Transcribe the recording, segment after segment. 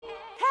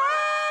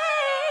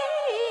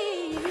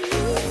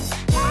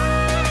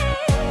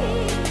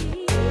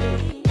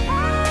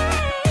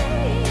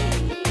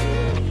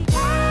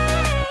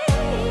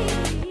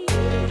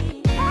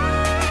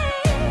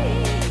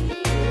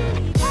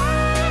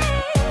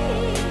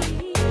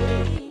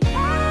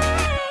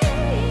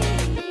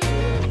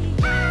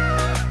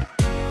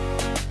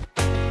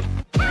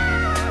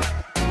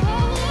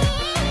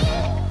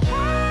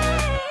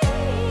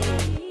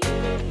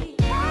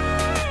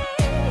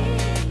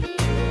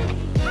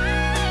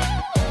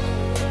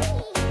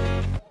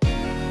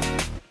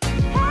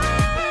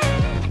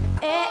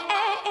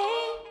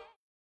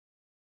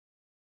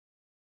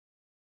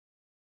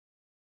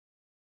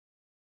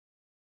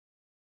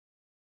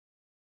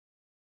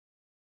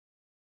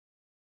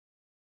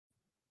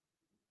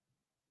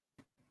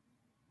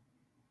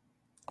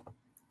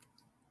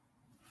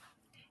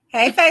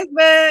Hey,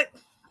 Facebook.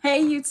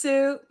 Hey,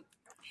 YouTube.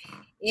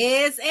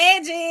 It's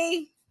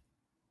Angie.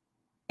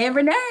 And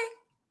Renee.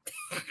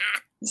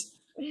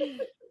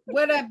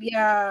 What up,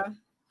 y'all?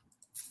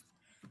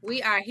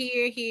 We are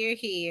here.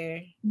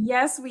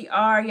 Yes, we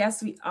are.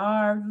 Yes, we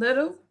are.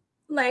 Little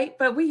late,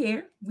 but we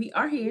here. We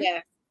are here. Yeah,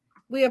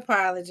 we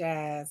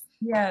apologize.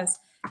 Yes.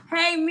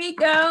 Hey,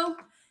 Miko.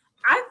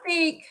 I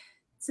think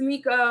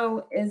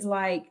Tamiko is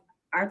like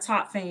our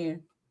top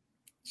fan.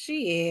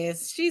 She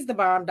is. She's the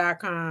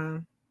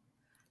bomb.com.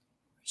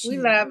 She We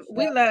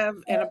love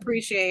and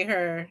appreciate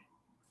her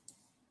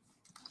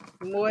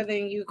more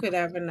than you could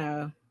ever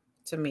know,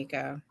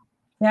 Tamiko.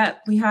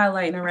 Yep, we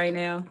highlighting her right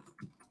now.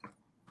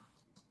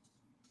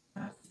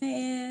 Top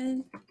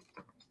fan.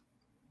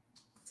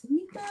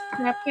 Tamiko.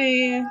 Top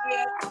fan.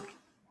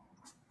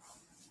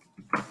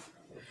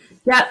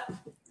 Yep,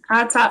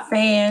 our top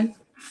fan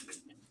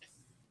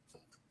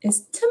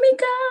is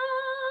Tamiko.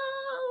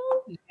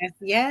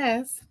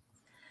 Yes.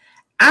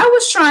 I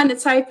was trying to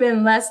type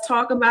in "let's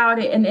talk about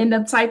it" and end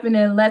up typing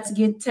in "let's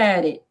get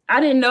tatted." I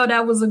didn't know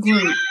that was a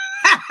group.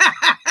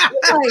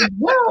 Like,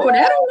 whoa,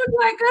 that don't look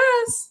like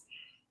us.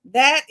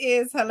 That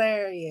is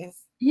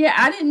hilarious. Yeah,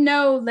 I didn't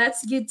know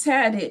 "let's get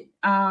tatted"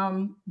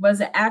 was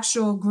an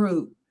actual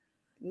group.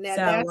 Now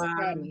So that's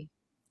funny.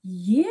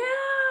 yeah,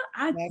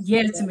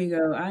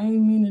 Tamiko. I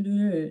ain't mean to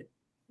do that.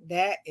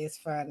 That is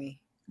funny.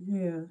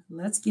 Yeah,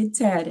 "let's get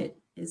tatted"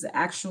 is an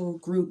actual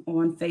group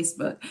on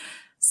Facebook.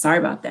 Sorry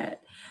about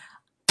that.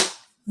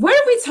 What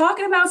are we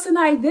talking about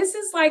tonight? This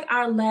is like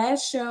our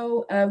last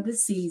show of the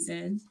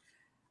season.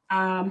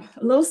 A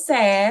little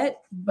sad,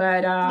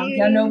 but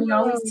y'all know we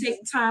always take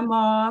time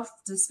off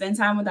to spend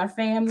time with our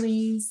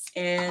families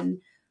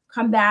and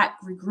come back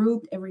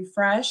regrouped and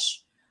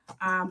refresh.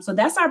 So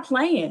that's our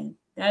plan.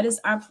 That is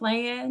our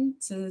plan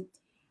to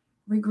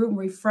regroup and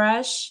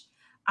refresh.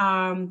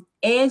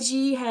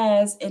 Angie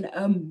has an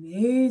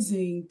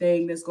amazing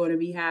thing that's going to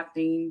be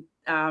happening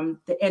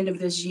the end of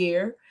this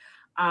year.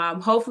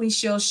 Hopefully,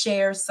 she'll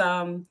share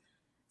some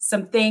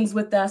things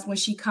with us when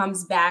she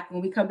comes back.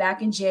 When we come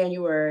back in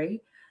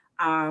January,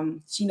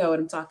 she know what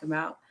I'm talking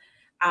about.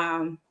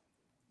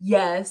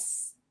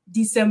 Yes,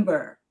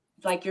 December,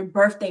 like your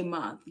birthday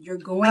month. You're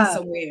going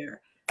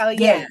somewhere. Oh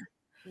yeah.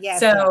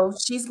 Yes. So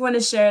she's going to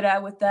share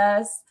that with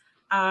us.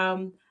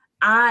 I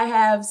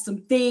have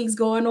some things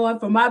going on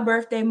for my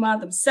birthday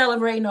month. I'm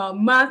celebrating all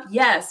month.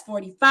 Yes,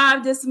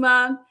 45 this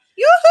month.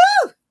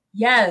 Yoo-hoo!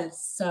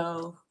 Yes.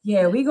 So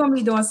yeah, we're gonna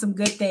be doing some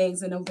good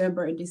things in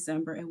November and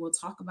December, and we'll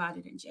talk about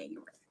it in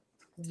January.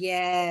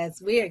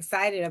 Yes, we're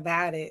excited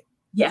about it.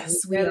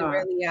 Yes, we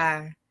really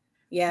are.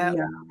 Yeah.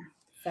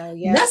 So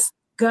yeah. Let's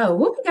go.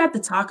 What we got to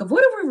talk of?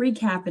 What are we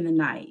recapping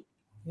tonight?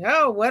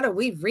 Oh, what are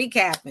we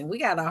recapping? We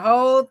got a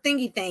whole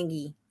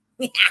thingy.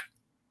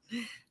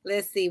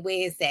 Let's see.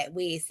 Where is that?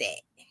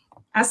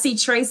 I see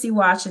Tracy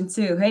watching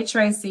too. Hey,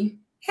 Tracy.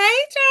 Hey,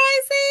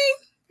 Tracy.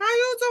 How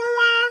you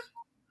doing?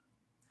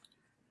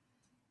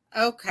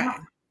 Okay.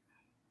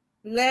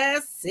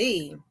 Let's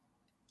see.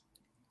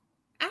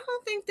 I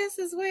don't think this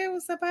is where it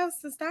was supposed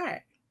to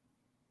start.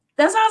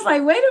 That's why I was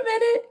like, wait a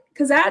minute.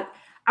 Because I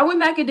went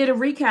back and did a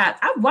recap.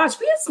 I watched.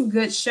 We had some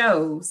good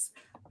shows.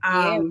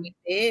 Yeah, we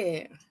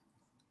did.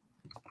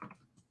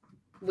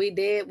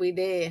 We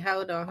did.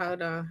 Hold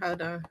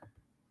on.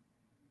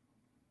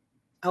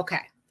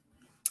 Okay.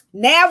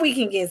 Now we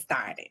can get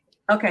started.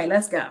 Okay,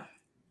 let's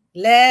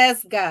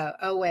go.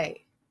 Oh,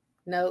 wait.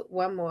 No,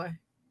 one more.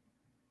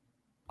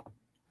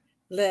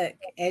 Look,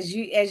 as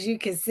you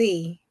can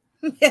see.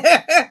 We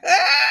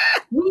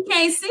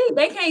can't see.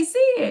 They can't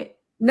see it.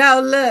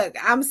 No, look,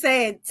 I'm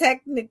saying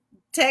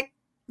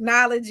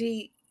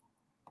technology,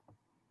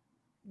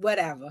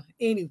 whatever.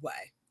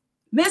 Anyway.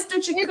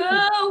 Mr. Chico.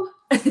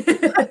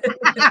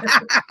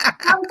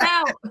 Come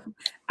out.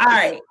 All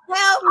right.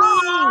 Help me.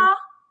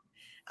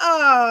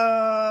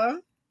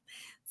 Oh.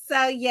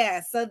 So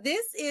yeah, so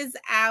this is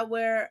our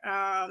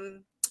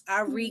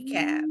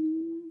recap.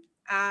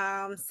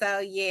 So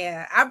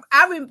yeah,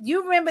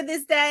 you remember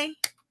this day?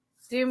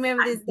 Do you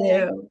remember this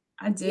day?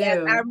 I do. Yes,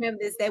 I remember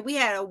this day. We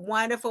had a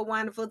wonderful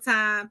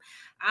time.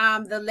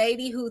 The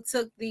lady who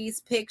took these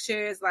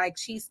pictures, like,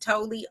 she's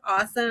totally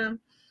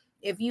awesome.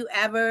 If you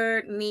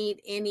ever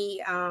need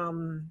any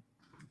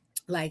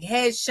like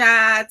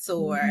headshots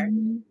or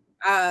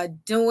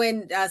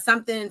doing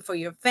something for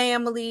your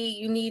family,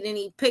 you need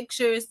any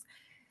pictures,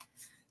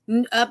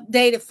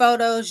 updated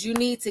photos, you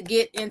need to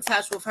get in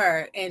touch with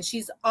her. And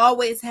she's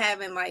always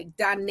having like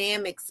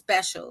dynamic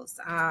specials.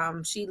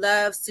 She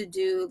loves to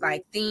do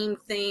like theme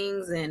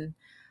things and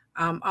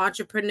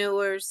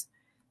entrepreneurs.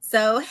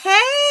 So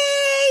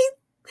hey,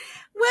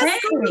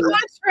 what's going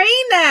on,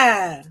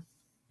 Trina?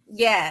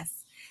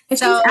 Yes. And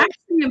she's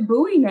actually in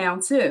Bowie now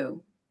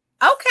too.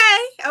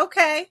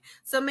 Okay.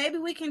 So maybe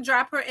we can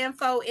drop her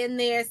info in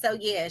there. So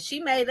yeah, she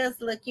made us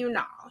look,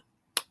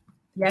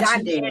 Yes,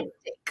 she did.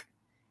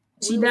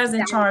 She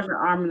doesn't charge an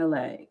arm and a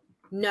leg.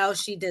 No,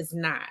 she does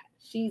not.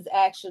 She's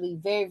actually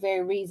very,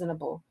 very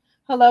reasonable.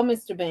 Hello,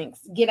 Mr.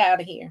 Banks. Get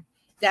out of here.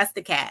 That's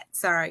the cat.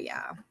 Sorry,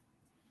 y'all.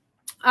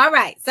 All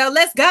right, so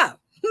let's go.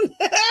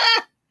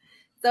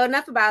 So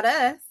enough about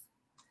us.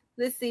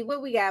 Let's see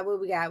what we got.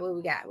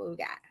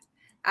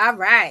 All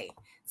right.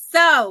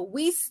 So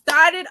we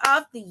started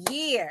off the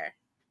year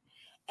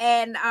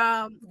and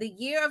the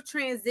year of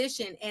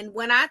transition. And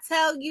when I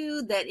tell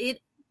you that it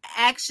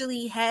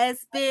actually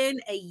has been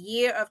a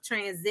year of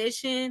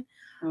transition,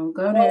 Don't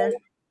go there.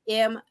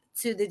 M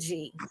to the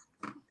G.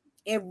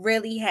 It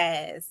really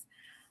has.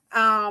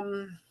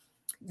 Um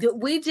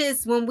we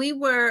just when we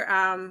were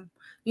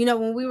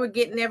when we were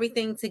getting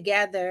everything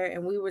together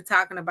and we were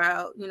talking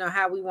about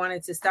how we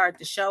wanted to start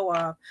the show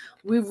off,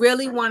 we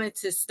really wanted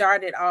to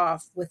start it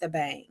off with a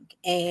bang.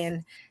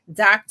 And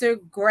Dr.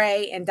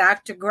 Gray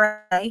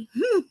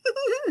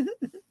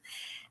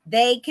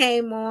they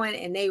came on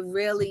and they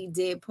really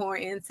did pour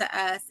into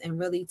us and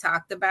really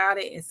talked about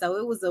it. And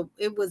so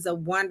it was a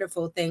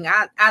wonderful thing.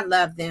 I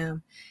love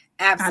them.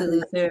 I do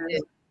Absolutely. too.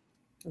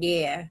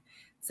 Yeah.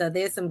 So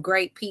there's some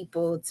great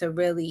people to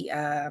really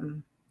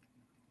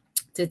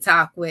to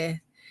talk with.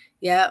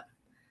 Yep.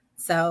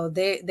 So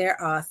they're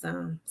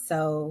awesome.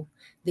 So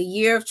the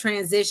year of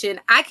transition,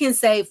 I can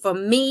say for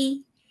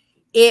me,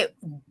 it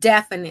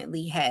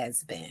definitely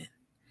has been.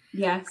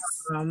 Yes,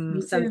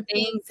 me Some too.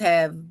 things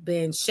have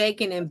been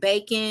shaken and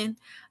baking.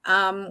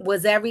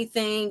 Did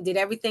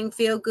everything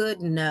feel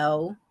good?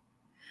 No.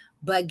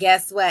 But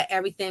guess what?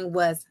 Everything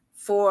was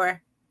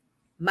for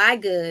my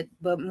good,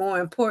 but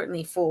more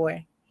importantly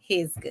for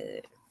his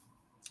good.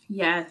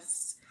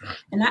 Yes.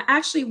 And I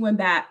actually went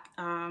back,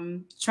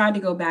 tried to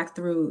go back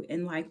through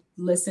and like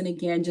listen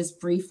again just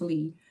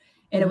briefly.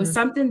 And it was Mhm.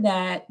 something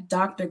that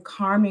Dr.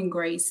 Carmen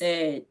Gray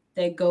said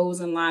that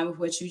goes in line with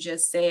what you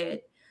just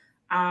said.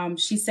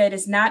 She said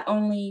it's not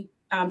only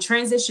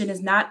transition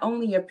is not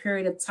only a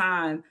period of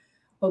time,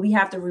 but we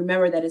have to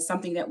remember that it's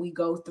something that we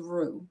go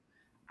through.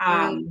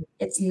 Mm.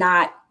 It's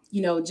not,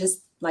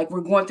 just like we're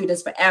going through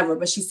this forever,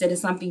 but she said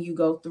it's something you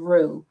go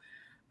through.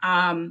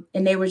 And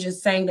they were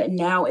just saying that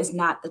now is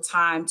not the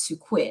time to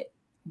quit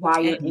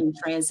while you're in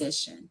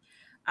transition.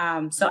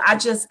 So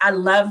I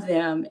love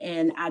them.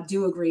 And I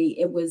do agree.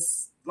 It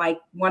was like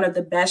one of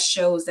the best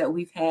shows that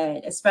we've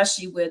had,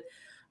 especially with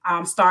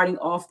starting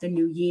off the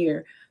new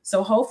year.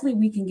 So hopefully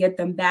we can get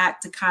them back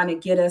to kind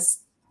of get us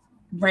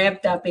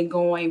ramped up and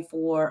going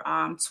for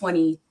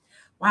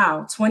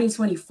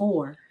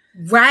 2024.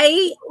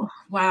 Right?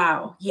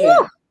 Wow. Yeah.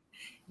 Woo!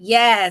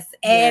 Yes,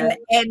 Yeah.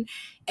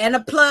 and a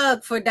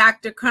plug for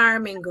Dr.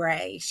 Carmen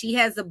Gray. She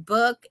has a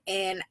book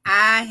and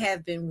I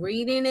have been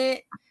reading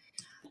it.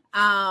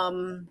 I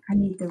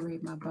need to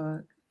read my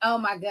book. Oh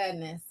my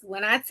goodness.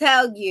 When I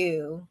tell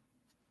you,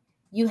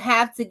 you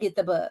have to get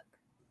the book.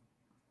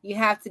 You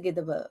have to get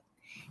the book.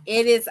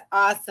 It is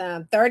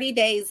awesome. 30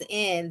 Days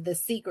in The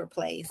Secret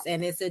Place.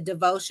 And it's a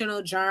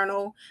devotional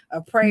journal, a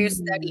prayer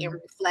study and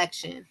Mm.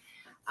 reflection.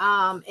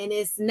 And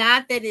it's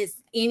not that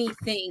it's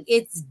anything,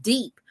 it's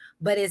deep,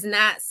 but it's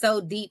not so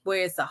deep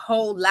where it's a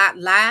whole lot.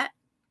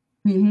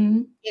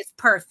 Mm-hmm. It's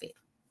perfect.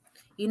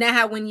 You know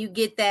how when you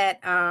get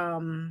that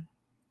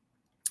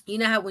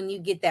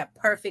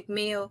perfect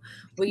meal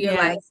where you're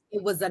like, Yes.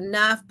 it was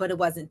enough, but it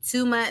wasn't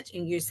too much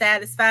and you're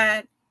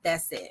satisfied.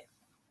 That's it.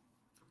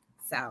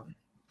 So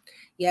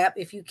yep,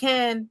 if you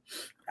can,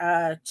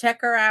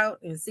 check her out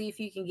and see if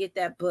you can get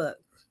that book,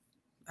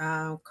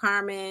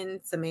 Carmen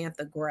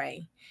Samantha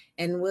Gray,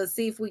 and we'll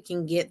see if we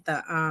can get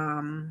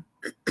the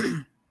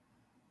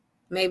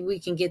maybe we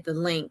can get the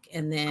link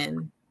and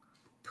then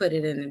put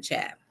it in the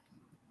chat.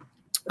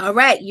 All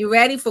right, you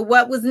ready for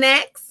what was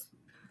next?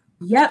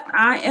 Yep,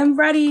 I am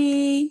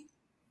ready.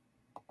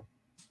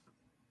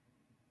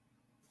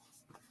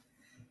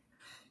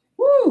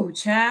 Woo,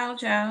 chow,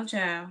 chow,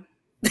 chow.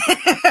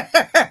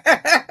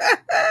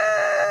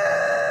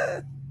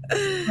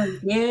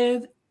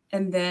 Forgive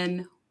and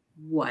then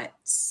what?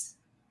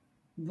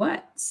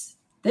 What?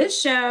 This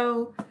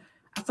show,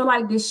 I feel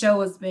like this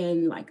show has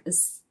been like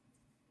this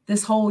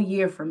whole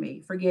year for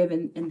me. Forgive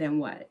and then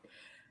what?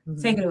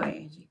 Take it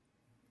away,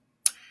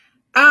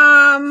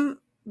 Angie.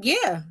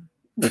 Yeah.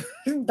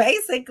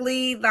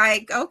 Basically,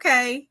 like,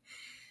 okay,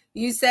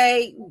 you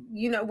say,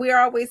 we're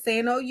always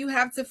saying, oh, you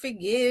have to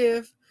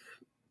forgive,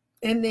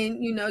 and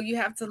then you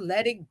have to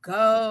let it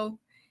go,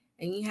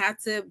 and you have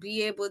to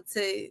be able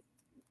to,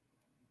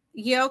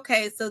 yeah,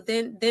 okay, so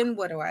then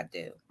what do I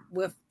do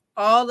with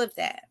all of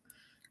that?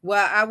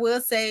 Well, I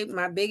will say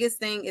my biggest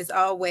thing is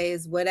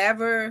always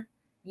whatever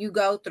you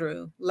go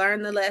through,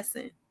 learn the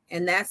lesson.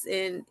 And that's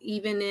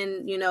even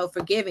in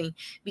forgiving,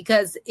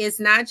 because it's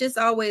not just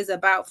always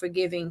about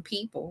forgiving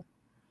people.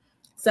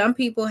 Some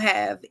people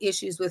have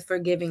issues with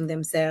forgiving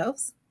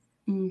themselves,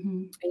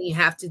 Mm-hmm. and you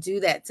have to do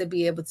that to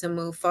be able to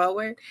move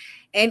forward.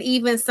 And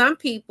even some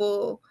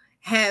people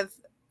have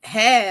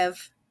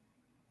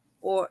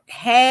or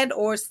had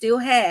or still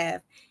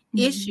have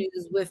Mm-hmm.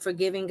 issues with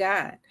forgiving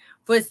God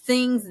for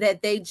things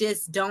that they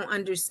just don't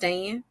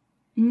understand,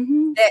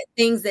 Mm-hmm. that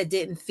things that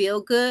didn't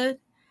feel good,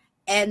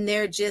 and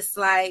they're just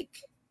like,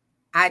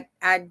 I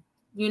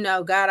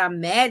God,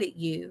 I'm mad at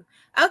you.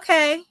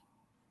 Okay,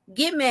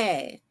 get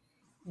mad.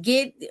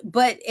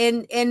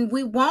 and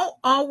we won't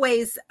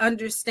always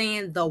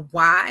understand the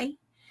why.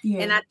 And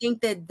Yeah. I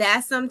think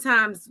that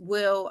sometimes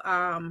will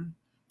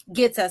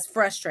gets us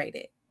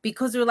frustrated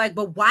because we're like,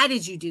 but why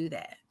did you do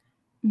that?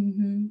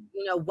 Mm-hmm.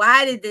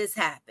 Why did this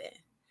happen?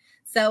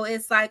 So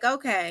it's like,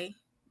 okay,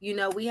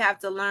 we have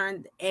to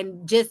learn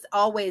and just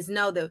always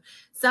know that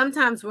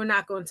sometimes we're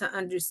not going to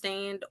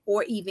understand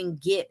or even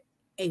get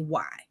a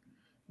why,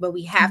 but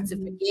we have to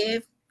Mm-hmm.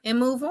 forgive and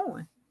move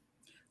on.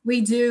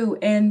 We do.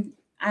 And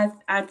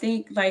I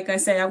think, like I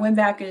said, I went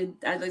back and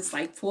I just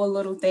like pull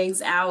little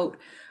things out,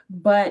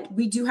 but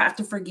we do have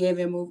to forgive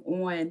and move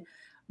on.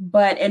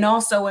 But and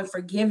also in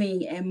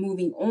forgiving and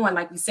moving on,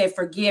 like we said,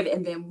 forgive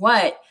and then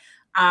what?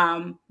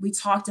 We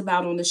talked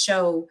about on the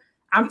show.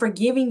 I'm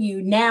forgiving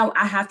you. Now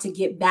I have to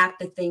get back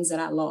the things that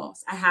I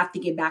lost. I have to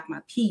get back my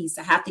peace.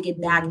 I have to get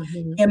back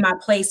Mhm. in my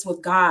place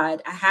with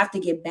God. I have to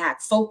get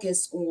back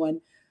focused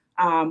on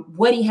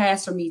what he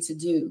has for me to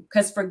do.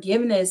 Because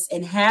forgiveness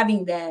and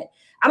having that,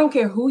 I don't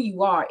care who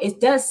you are, it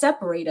does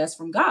separate us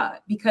from God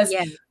because,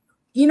 Yeah.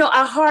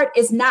 our heart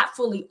is not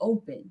fully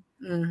open.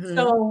 Mhm.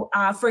 So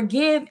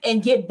forgive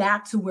and get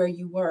back to where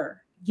you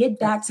were, get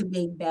back to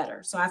being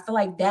better. So I feel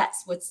like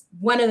that's what's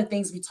one of the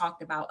things we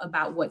talked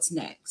about what's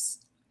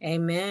next.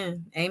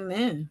 Amen.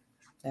 Amen.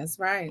 That's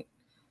right.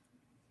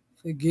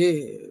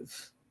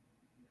 Forgive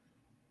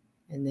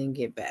and then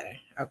get better.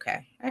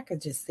 Okay. I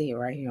could just see it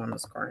right here on the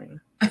screen.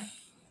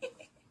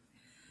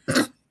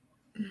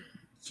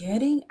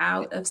 Getting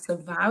out of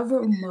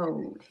survival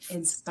mode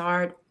and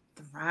start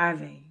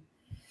thriving.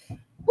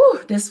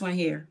 Whew, this one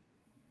here.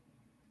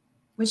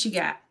 What you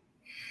got?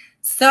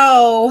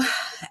 So,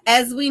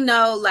 as we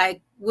know,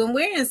 like when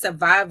we're in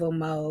survival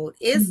mode,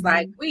 it's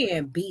like Mm-hmm. we're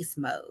in beast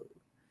mode,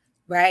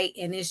 right?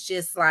 And it's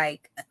just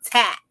like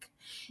attack.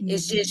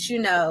 It's just,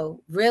 Mm-hmm.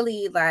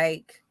 really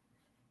like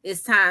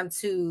it's time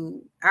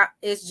to,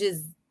 it's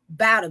just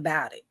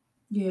about it,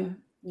 Yeah.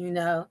 you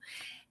know?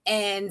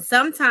 And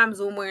sometimes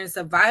when we're in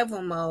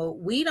survival mode,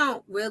 we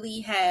don't really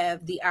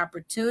have the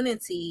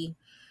opportunity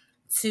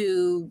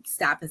to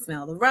stop and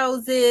smell the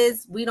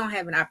roses. We don't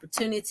have an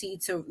opportunity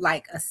to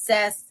like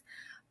assess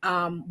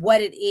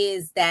what it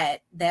is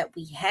that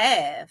we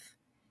have,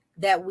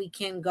 that we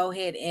can go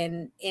ahead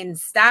and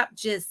stop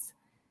just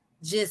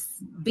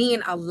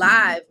being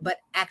alive, but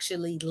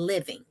actually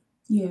living.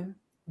 Yeah.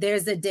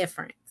 There's a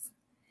difference.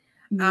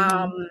 Mm-hmm.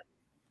 Um,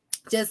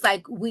 just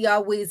like we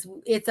always,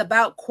 it's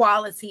about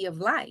quality of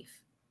life.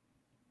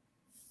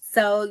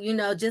 So,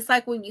 just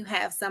like when you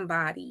have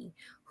somebody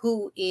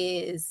who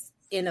is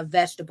in a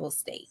vegetable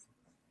state,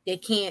 they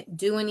can't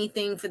do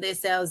anything for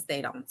themselves,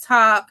 they don't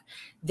talk,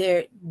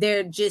 they're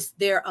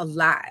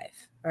alive,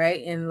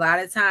 right? And a lot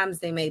of times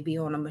they may be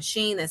on a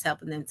machine that's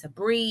helping them to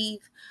breathe.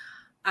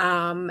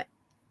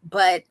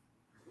 But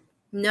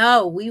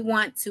no, we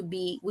want to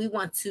be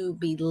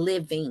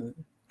living,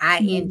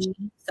 ing,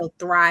 Mm-hmm. so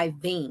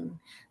thriving.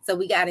 So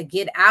we got to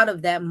get out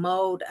of that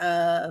mode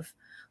of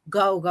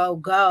go go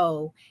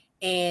go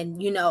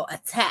and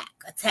attack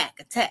attack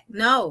attack.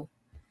 No,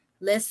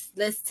 let's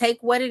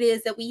take what it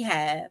is that we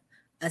have,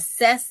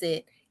 assess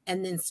it,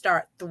 and then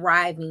start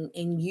thriving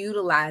and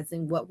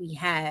utilizing what we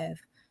have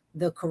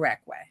the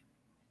correct way.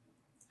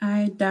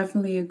 I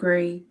definitely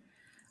agree.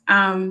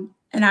 And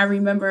I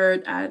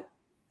remember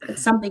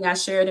something I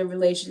shared in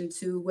relation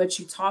to what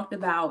you talked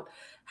about,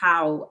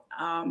 how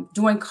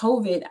during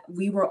COVID,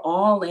 we were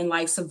all in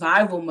like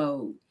survival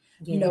mode.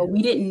 Yeah.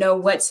 We didn't know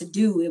what to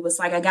do. It was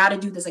like, I got to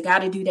do this, I got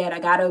to do that, I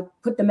got to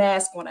put the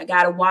mask on, I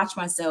got to watch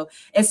myself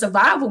in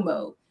survival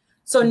mode.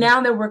 So Mm.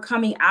 now that we're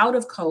coming out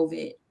of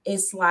COVID,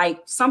 it's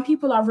like some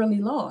people are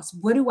really lost.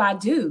 What do I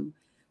do?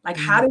 Like,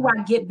 how do Mm.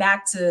 I get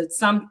back to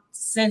some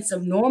sense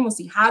of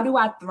normalcy? How do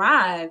I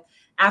thrive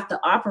after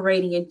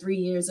operating in 3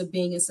 years of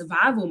being in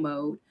survival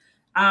mode?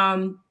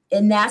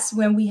 And that's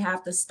when we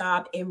have to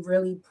stop and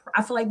really,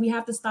 I feel like we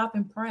have to stop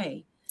and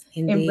pray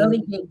and Indeed. really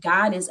get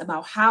guidance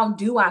about how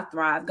do I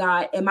thrive?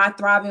 God, am I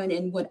thriving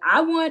in what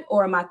I want,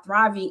 or am I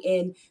thriving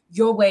in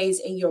your ways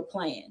and your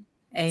plan?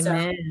 So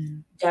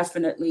Amen.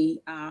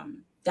 definitely,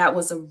 that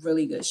was a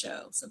really good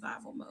show,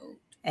 Survival Mode.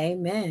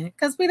 Amen.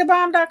 Because we the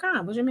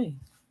bomb.com. What you mean?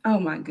 Oh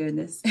my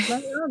goodness.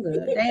 Well, they all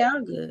good. They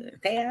all good.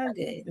 They all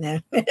good. No.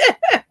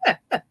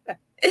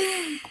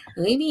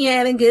 We be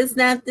having good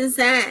stuff to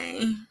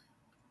say.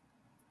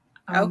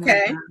 Oh my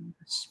Okay.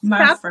 gosh.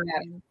 Talk about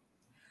it.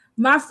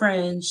 My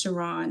friend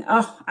Sharon,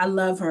 oh, I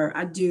love her.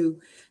 I do.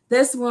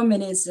 This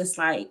woman is just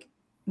like,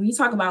 when you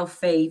talk about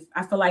faith,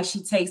 I feel like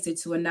she takes it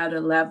to another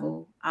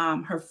level.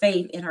 Her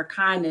faith and her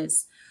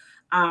kindness,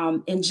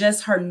 and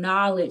just her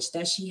knowledge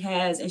that she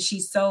has. And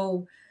she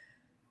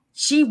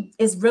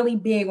is really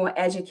big on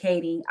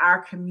educating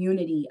our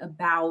community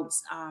about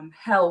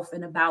health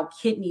and about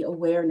kidney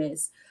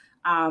awareness.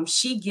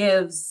 She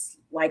gives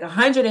like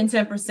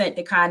 110%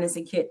 to kindness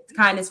and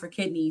kindness for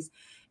kidneys,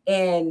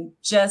 and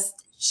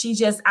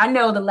I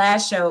know the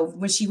last show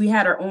when we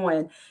had her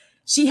on,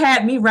 she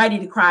had me ready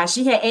to cry.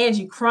 She had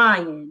Angie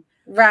crying.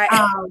 Right.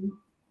 Um,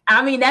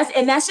 I mean,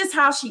 that's just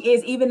how she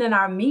is, even in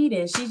our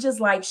meetings. She's just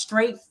like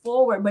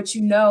straightforward, but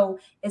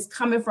it's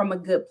coming from a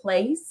good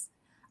place.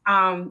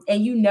 And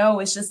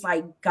it's just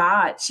like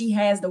God. She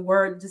has the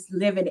word just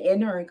living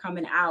in her and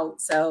coming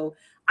out. So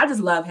I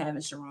just love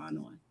having Sharon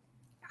on.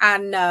 I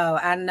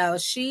know.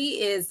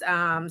 She is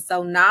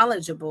so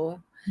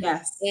knowledgeable. And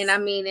Yes. I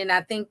mean, and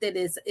I think that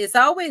it's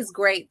always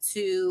great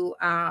to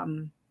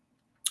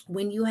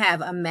when you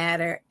have a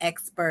matter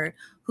expert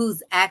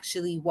who's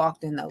actually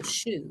walked in those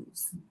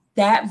shoes.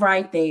 That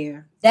right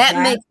there. That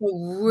That makes a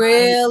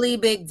right really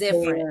big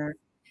difference there.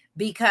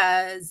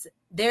 because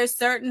there's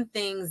certain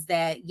things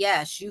that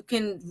yes, you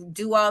can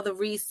do all the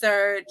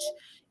research,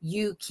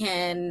 you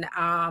can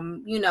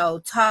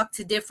talk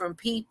to different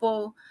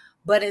people,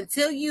 but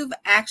until you've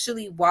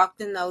actually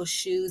walked in those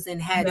shoes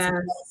and had to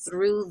go Yes.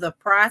 through the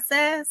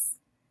process,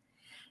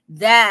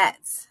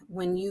 that's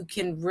when you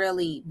can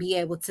really be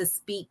able to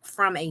speak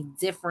from a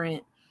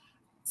different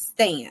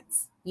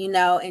stance,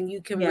 and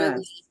you can really,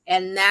 Yes.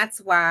 and that's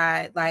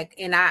why, like,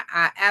 and I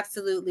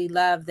absolutely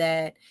love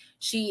that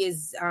she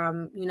is,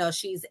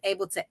 she's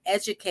able to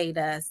educate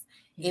us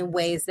in Yes.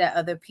 ways that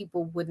other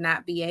people would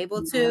not be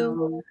able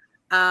to.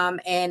 No.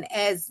 And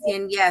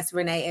yes,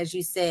 Renee, as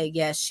you said,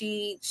 yes,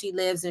 she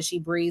lives and she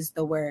breathes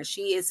the word.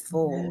 She is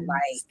full, Yes.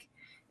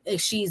 like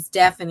she's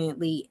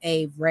definitely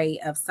a ray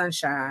of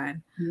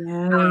sunshine.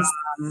 Yes.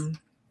 Um,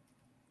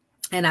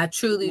 and I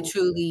truly,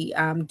 truly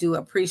do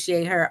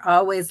appreciate her.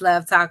 Always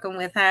love talking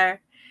with her.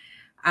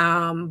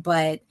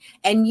 But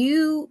and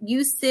you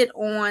sit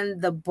on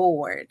the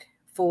board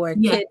for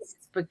Yes.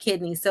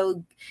 kidneys.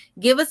 So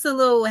give us a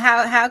little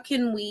how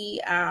can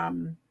we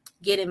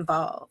get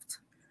involved?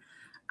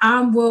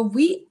 Well,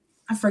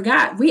 I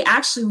forgot. We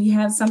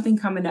have something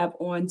coming up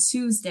on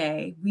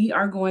Tuesday. We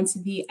are going to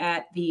be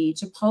at the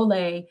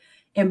Chipotle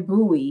in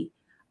Bowie.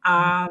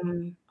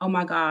 Oh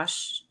my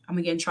gosh, I'm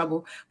gonna get in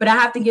trouble. But I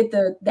have to get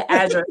the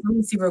address. Let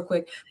me see real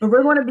quick. But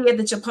we're going to be at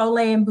the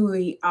Chipotle in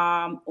Bowie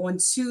on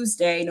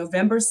Tuesday,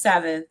 November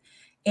 7th.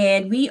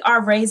 And we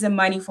are raising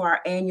money for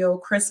our annual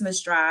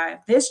Christmas drive.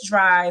 This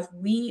drive,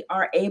 we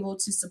are able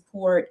to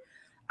support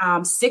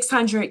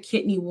 600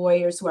 kidney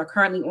warriors who are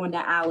currently on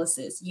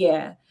dialysis.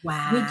 Yeah,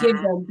 we Wow. give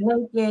them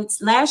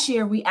blankets. Last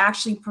year, we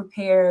actually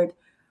prepared,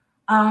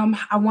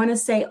 I want to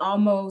say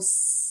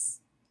almost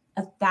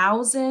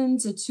 1,000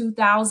 to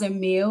 2,000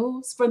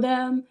 meals for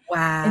them.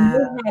 And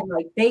Wow. they had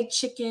like baked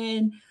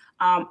chicken.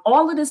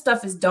 All of this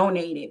stuff is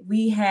donated.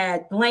 We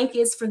had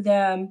blankets for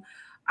them,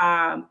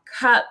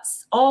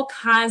 cups, all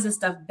kinds of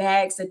stuff,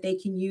 bags that they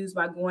can use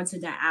while going to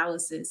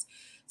dialysis.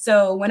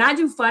 So when I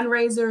do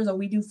fundraisers or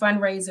we do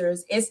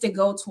fundraisers, it's to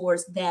go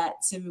towards that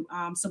to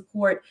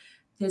support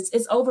this.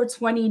 It's over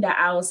 20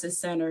 dialysis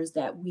centers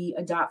that we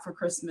adopt for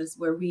Christmas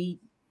where we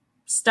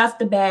stuff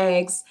the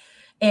bags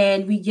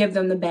and we give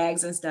them the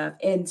bags and stuff.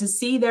 And to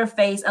see their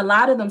face, a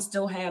lot of them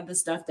still have the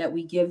stuff that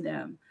we give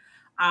them.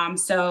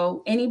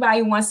 So anybody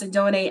who wants to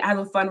donate, I have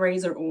a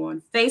fundraiser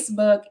on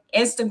Facebook,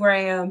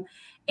 Instagram,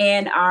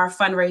 and our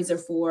fundraiser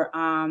for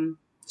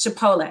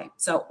Chipotle.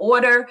 So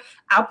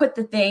I'll put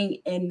the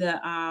thing in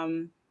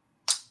the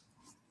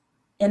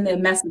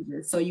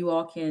messages so you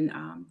all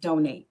can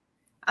donate.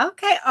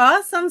 Okay,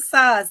 awesome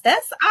sauce.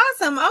 That's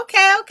awesome.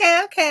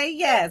 Okay.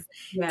 Yes.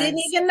 Didn't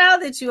Yes. even know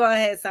that you all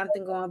had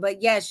something going,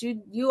 but yes,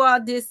 you all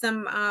did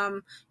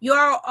some you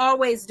are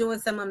always doing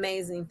some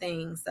amazing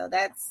things. So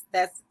that's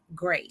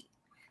great.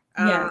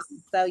 Um Yes.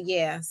 so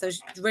yeah, so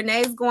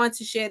Renee's going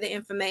to share the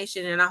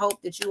information and I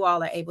hope that you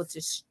all are able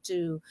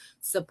to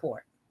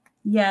support.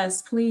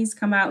 Yes. Please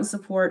come out and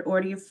support,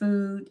 order your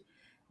food.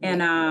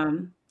 And Yeah.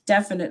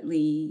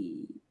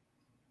 definitely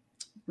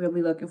we'll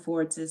be looking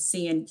forward to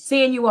seeing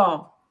you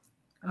all.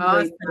 I'm going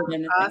Awesome, to put it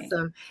in the thing.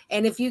 awesome.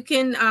 And if you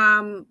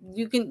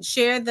can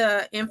share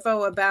the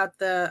info about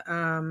the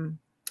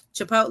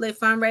Chipotle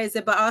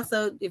fundraiser, but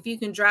also if you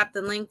can drop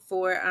the link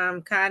for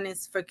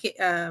kindness for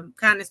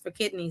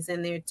kidneys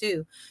in there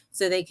too,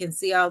 so they can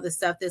see all the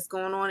stuff that's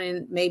going on,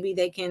 and maybe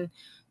they can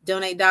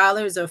donate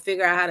dollars or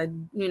figure out how to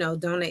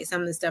donate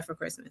some of the stuff for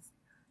Christmas.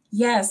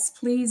 Yes,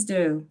 please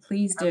do.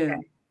 Please do.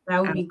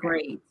 That would be Okay.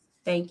 great.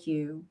 Thank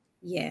you.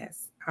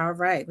 Yes. All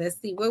right. Let's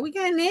see what we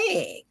got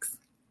next.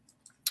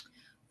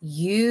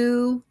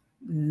 You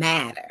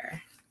matter.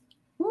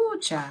 Ooh,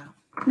 child.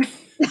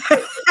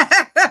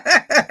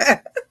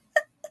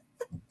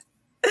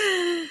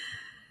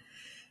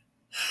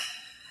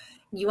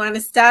 You want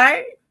to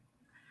start?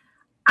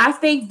 I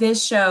think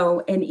this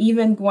show, and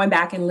even going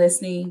back and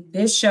listening,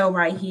 this show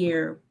right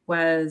here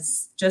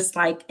was just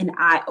like an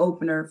eye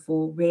opener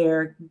for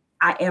where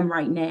I am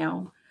right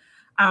now.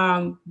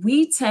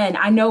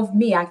 I know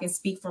me, I can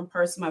speak from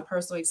my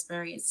personal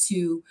experience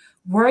to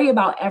worry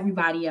about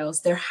everybody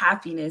else, their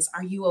happiness.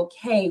 Are you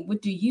okay?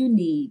 What do you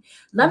need?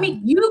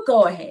 You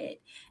go ahead.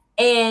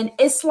 And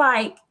it's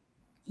like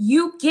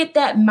you get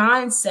that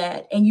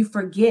mindset and you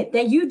forget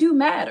that you do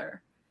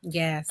matter.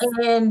 Yes.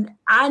 And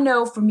I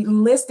know from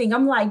listening,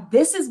 I'm like,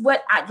 this is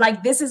what I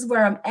like. This is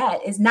where I'm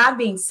at. It's not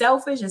being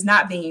selfish. It's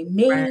not being Right.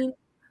 mean,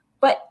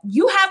 but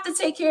you have to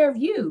take care of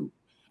you.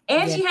 Yeah.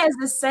 Angie has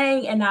this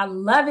saying, and I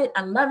love it.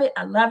 I love it.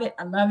 I love it.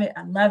 I love it.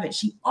 I love it.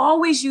 She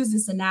always uses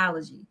this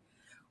analogy.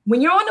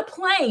 When you're on a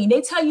plane,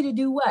 they tell you to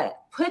do what?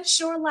 Put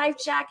your life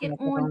jacket Make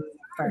it on on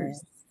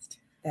first. first.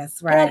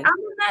 That's And right. I'm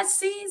in that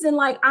season,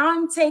 like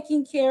I'm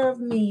taking care of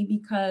me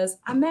because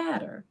I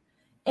matter.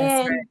 That's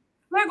And right.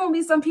 there are going to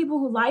be some people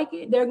who like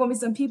it. There are going to be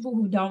some people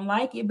who don't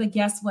like it. But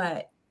guess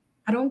what?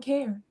 I don't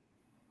care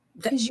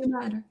Th- because you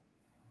matter.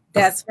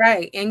 that's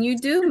right. And you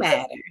do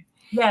matter.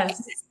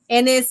 Yes.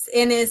 And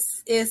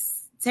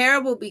it's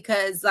terrible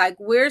because like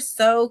we're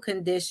so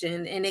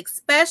conditioned, and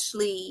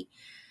especially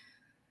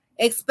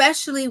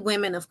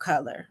women of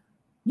color.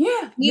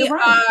 Yeah, you're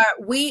right.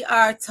 We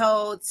are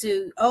told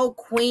to, oh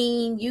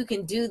queen, you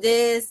can do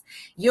this,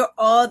 you're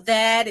all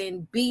that,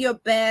 and be your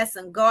best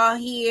and go out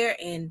here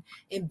and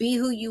be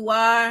who you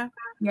are.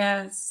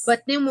 Yes.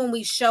 But then when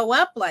we show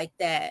up like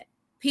that,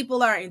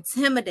 people are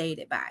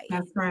intimidated by it.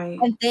 That's right.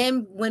 And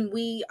then when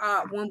we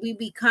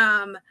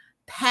become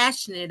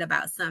passionate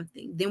about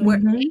something, then we're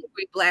Mm-hmm.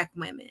 angry Black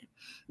women.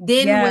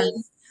 Then Yes.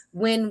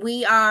 when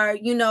we are,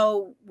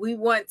 we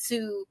want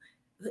to,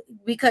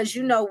 because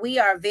we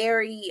are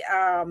very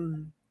I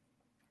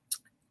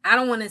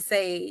don't want to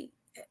say,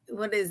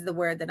 what is the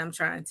word that I'm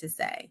trying to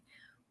say?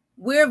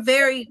 We're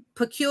very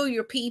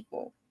peculiar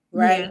people,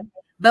 right? Yeah.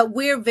 But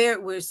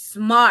we're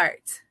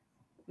smart.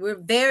 We're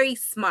very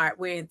smart.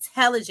 We're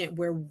intelligent.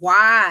 We're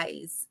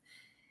wise.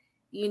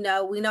 We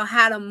know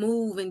how to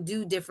move and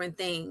do different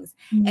things.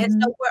 And Mm-hmm.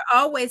 so we're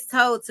always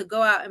told to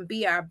go out and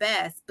be our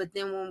best. But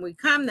then when we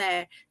come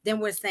there, then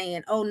we're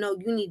saying, oh, no,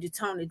 you need to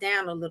tone it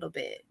down a little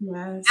bit.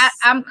 Yes.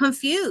 I'm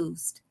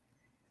confused.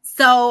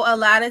 So a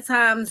lot of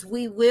times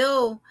we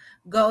will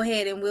go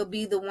ahead and we'll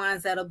be the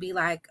ones that'll be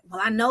like,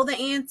 well, I know the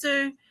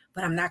answer,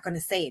 but I'm not going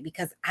to say it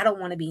because I don't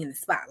want to be in the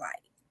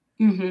spotlight,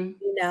 Mm-hmm.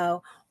 you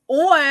know.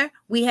 Or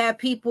we have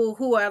people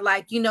who are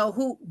like,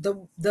 who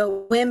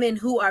the women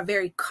who are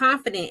very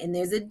confident, and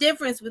there's a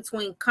difference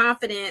between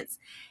confidence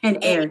And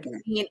and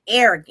arrogant. being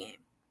arrogant.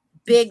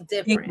 Big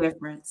Big difference.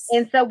 difference.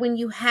 And so when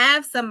you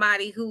have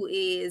somebody who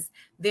is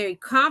very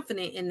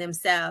confident in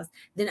themselves,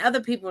 then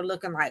other people are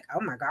looking like,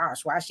 oh my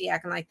gosh, why is she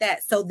acting like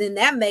that? So then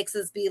that makes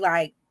us be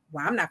like,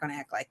 well, I'm not going to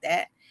act like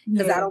that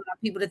because I Yeah. don't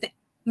want people to think.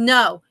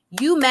 No,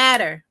 you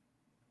matter.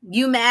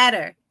 You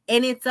matter.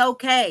 And it's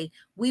okay.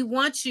 We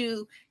want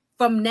you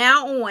from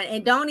now on,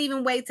 and don't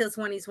even wait till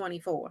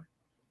 2024.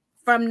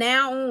 From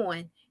now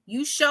on,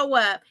 you show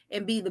up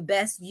and be the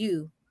best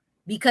you,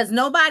 because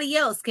nobody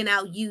else can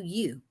out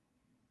you.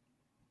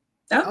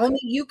 Okay. Only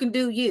you can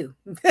do you.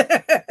 Okay.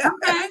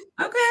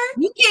 Okay.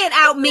 You can't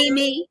out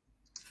me.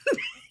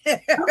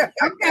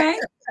 Okay.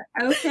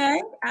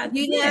 Okay.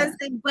 You know what Yeah. I'm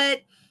saying?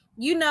 But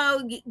you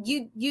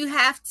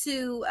have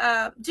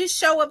to just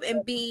show up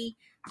and be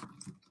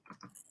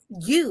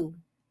you,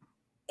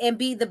 and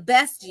be the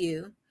best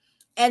you.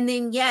 And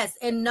then yes,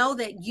 and know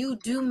that you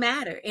do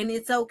matter, and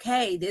it's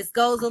okay. This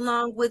goes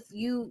along with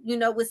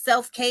with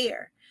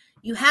self-care.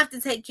 You have to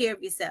take care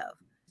of yourself,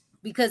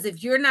 because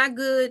if you're not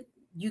good,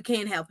 you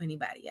can't help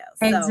anybody else.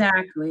 So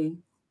Exactly.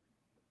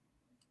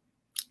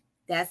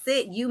 that's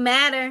it. You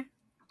matter,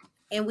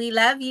 and we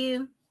love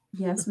you.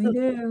 Yes, we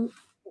do.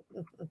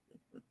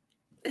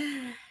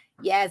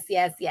 Yes,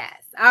 yes, yes.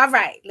 All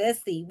right,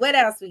 let's see what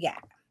else we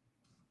got.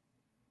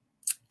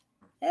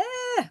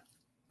 Ah,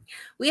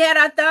 we had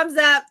our thumbs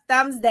up,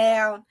 thumbs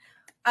down.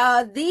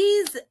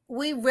 These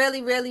we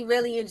really, really,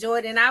 really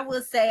enjoyed, and I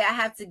will say I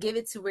have to give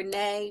it to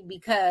Renee,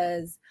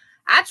 because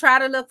I try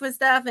to look for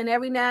stuff, and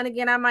every now and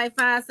again I might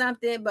find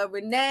something. But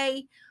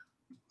Renee,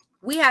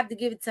 we have to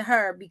give it to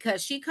her,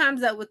 because she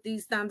comes up with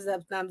these thumbs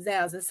up, thumbs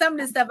downs, and some of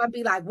this stuff I'd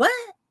be like, what?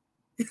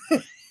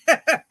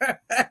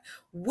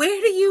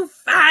 Where do you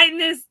find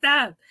this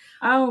stuff?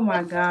 Oh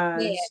my Yeah,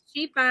 gosh.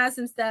 she finds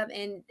some stuff,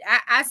 and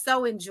I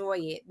so enjoy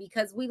it,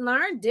 because we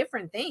learn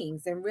different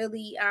things, and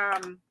really,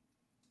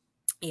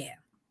 yeah.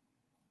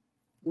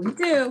 We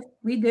do.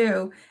 We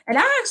do. And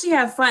I actually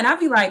have fun. I'll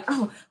be like,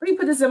 oh, let me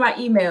put this in my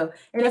email.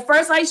 And at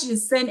first, I used to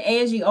just send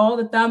Angie all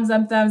the thumbs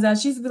up, thumbs down.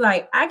 She'd be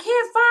like, I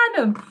can't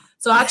find them.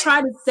 So I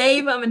try to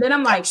save them. And then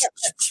I'm like,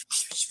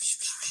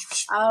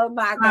 Oh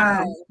my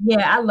God.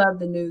 yeah, I love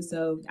the news.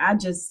 So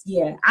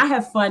yeah, I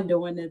have fun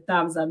doing the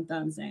thumbs up,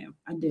 thumbs down.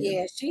 I do.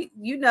 Yeah,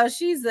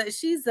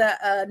 she's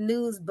a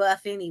news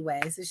buff anyway.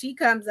 So she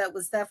comes up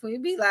with stuff and we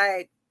be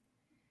like,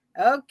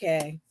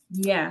 okay.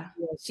 Yeah.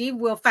 Yeah, she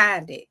will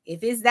find it.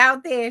 If it's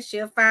out there,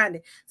 she'll find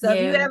it. So if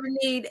you Yeah. ever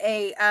need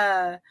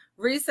a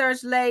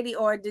research lady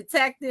or a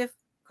detective,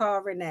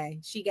 call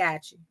Renee. She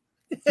got you.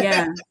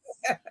 Yeah.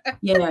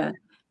 Yeah.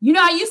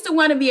 I used to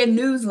want to be a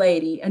news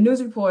lady, a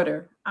news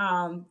reporter.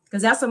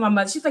 Because that's what my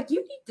mother, she's like, you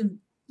act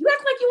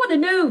like you want the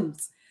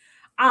news.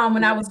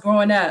 When I was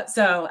growing up.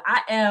 So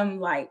I am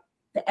like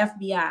the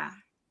FBI.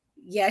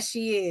 Yes,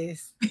 she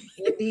is.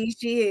 Indeed,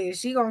 she is.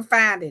 She gonna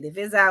find it if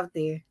it's out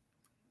there.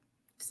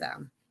 So,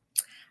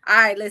 all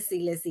right, let's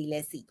see.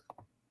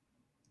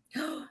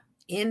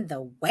 In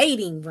the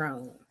waiting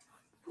room.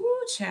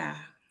 Ooh, child.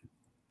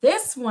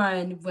 This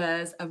one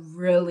was a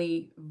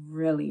really,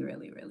 really,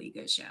 really, really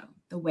good show.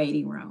 The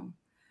Waiting Room.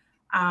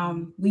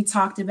 We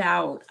talked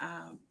about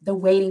the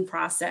waiting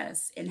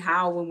process and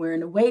how when we're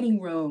in the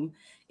waiting room,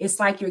 it's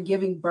like you're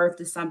giving birth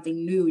to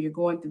something new. You're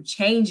going through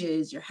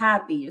changes, you're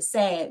happy, you're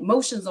sad,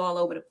 emotions all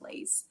over the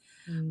place.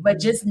 But Mm-hmm.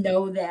 just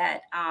know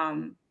that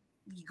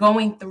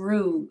going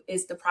through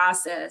is the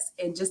process,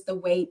 and just the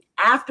wait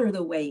after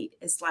the wait,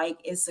 it's like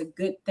it's a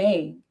good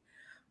thing.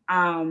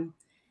 Um,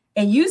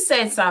 and you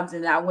said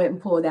something that I went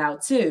and pulled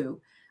out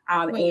too,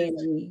 What is it?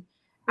 Angie.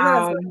 What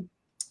else?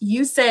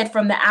 You said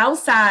from the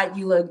outside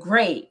you look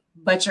great,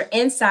 but your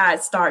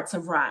inside starts to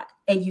rot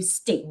and you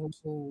stink.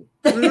 Mhm.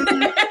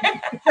 Mhm.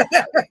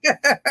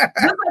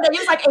 Just like that, you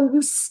was like, and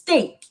you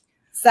stink.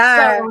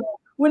 Sorry. So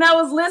when I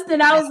was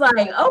listening, I was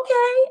like,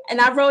 okay.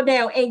 And I wrote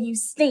down, and you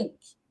stink.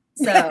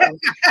 So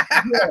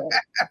yeah.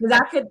 Because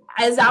I could,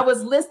 as I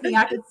was listening,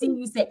 I could see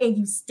you say, and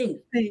you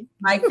stink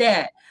like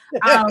that.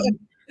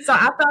 So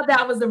I thought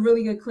that was a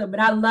really good clip, but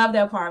I love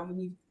that part when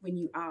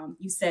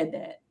you said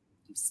that.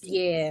 You stink.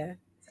 Yeah.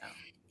 So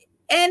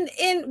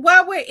And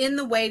while we're in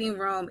the waiting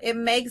room, it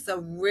makes a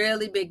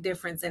really big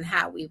difference in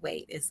how we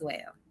wait as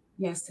well.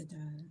 yes, it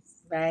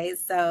does. Right?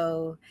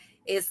 So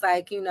it's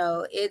like,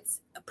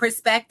 it's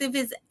perspective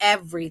is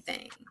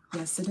everything.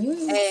 Yes, it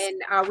is.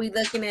 And are we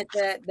looking at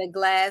the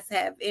glass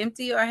half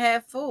empty or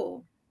half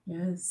full?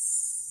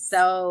 Yes.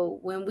 So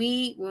when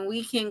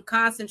we can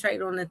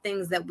concentrate on the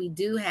things that we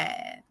do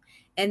have,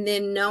 and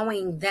then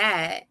knowing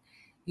that,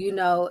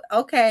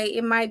 okay,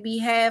 it might be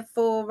half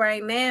full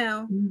right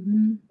now,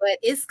 Mm-hmm. but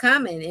it's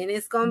coming, and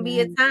it's going to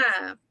be a Yes,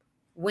 time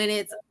when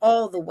it's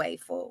all the way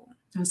full,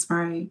 that's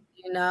right.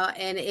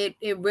 and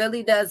it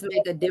really does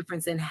make a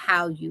difference in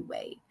how you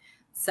wait.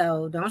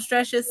 So don't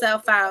stress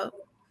yourself out.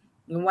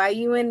 And while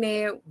you in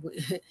there,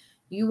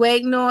 you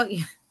waiting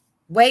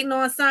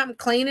on something,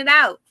 clean it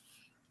out.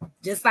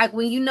 Just like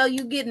when you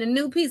getting a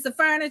new piece of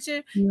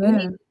furniture, you need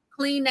Yeah, to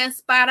clean that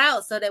spot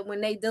out so that when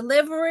they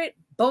deliver it,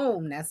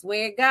 boom, that's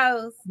where it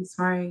goes. that's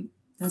right.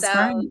 That's So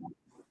right.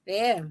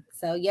 yeah.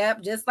 So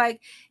yep, just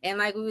like, and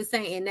like we were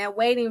saying, in that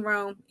waiting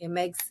room, it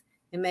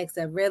makes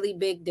a really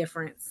big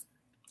difference.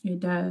 It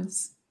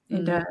does.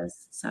 It Mm,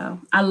 does. So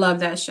I love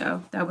that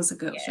show. That was a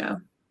good yes,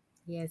 show.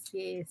 yes,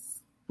 yes.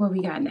 What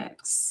we got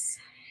next?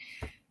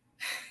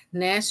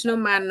 National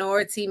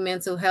Minority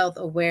Mental Health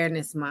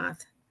Awareness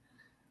Month.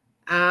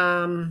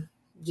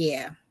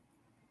 Yeah.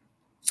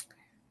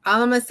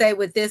 All I'm gonna say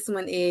with this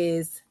one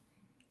is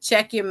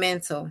check your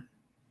mental.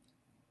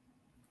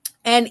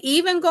 And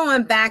even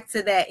going back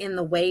to that in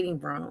the waiting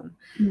room,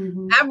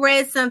 Mm-hmm. I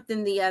read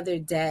something the other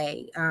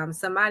day.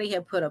 Somebody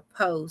had put a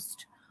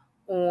post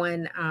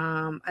on,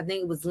 I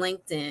think it was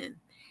LinkedIn,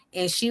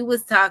 and she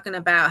was talking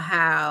about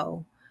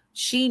how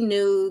she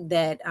knew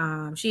that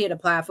she had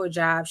applied for a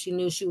job. She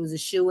knew she was a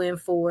shoe in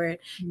for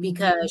it Mm-hmm.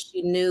 because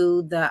she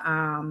knew the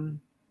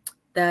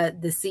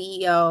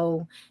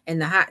CEO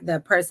and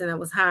the person that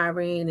was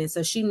hiring, and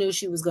so she knew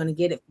she was going to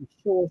get it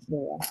for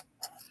sure.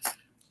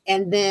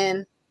 And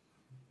then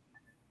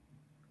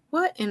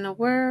what in the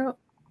world?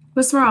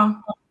 What's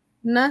wrong?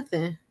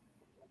 Nothing.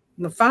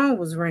 My phone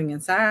was ringing.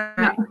 Sorry.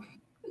 No.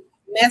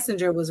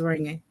 Messenger was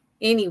ringing.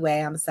 Anyway,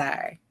 I'm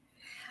sorry.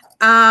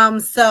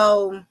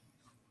 So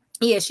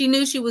yeah, she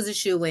knew she was a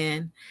shoe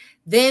in.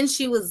 Then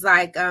she was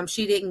like,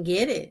 she didn't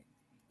get it.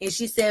 And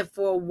she said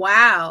for a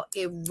while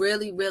it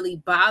really, really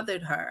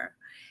bothered her.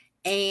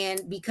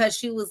 And because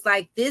she was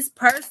like, this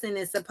person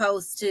is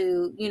supposed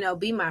to,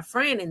 be my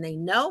friend and they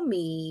know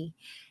me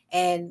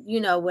and,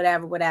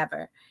 whatever,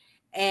 whatever.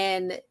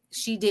 And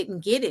she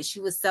didn't get it.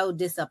 She was so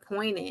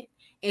disappointed.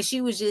 And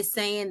she was just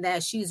saying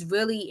that she's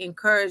really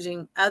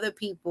encouraging other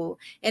people,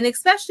 and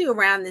especially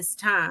around this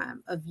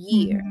time of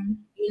year,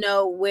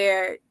 Mm-hmm.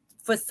 where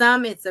for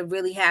some it's a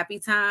really happy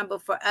time,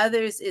 but for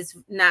others it's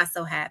not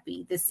so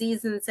happy. The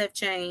seasons have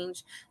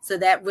changed. So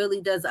that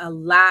really does a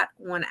lot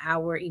on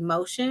our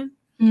emotion.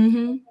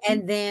 Mm-hmm.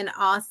 And then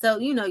also,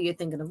 you're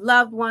thinking of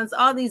loved ones,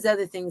 all these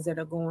other things that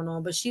are going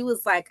on. But she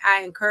was like,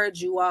 I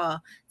encourage you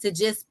all to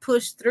just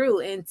push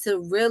through and to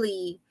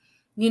really,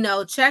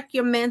 check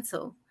your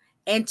mental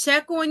and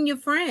check on your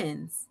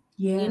friends,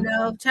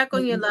 Yeah. check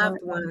on It's your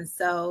loved important. ones.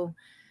 So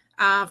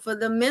for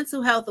the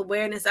mental health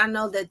awareness, I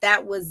know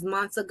that was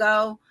months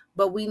ago,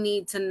 but we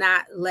need to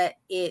not let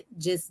it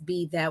just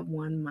be that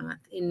 1 month.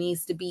 It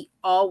needs to be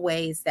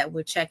always that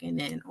we're checking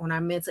in on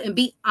our mental and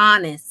be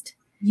honest.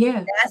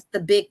 Yeah, That's the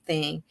big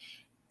thing.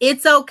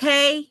 It's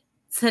okay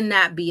to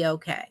not be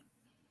okay.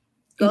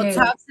 it Go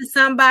talk is. to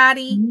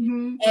somebody,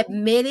 Mm-hmm.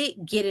 admit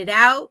it, get it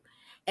out.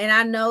 And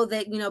I know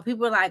that,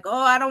 people are like,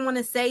 oh, I don't want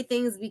to say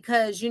things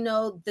because,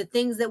 the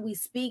things that we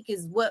speak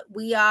is what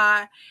we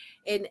are.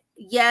 And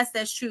yes,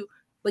 that's true.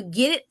 But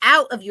get it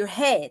out of your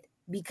head,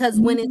 because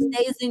when it Mm-hmm.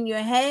 stays in your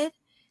head,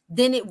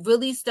 then it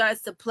really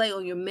starts to play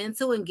on your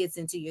mental and gets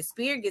into your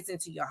spirit, gets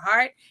into your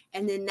heart.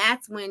 And then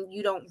that's when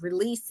you don't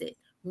release it.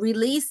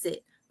 Release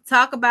it.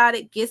 Talk about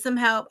it. Get some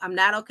help. I'm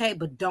not okay,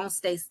 but don't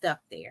stay stuck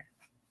there.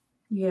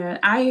 Yeah,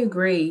 I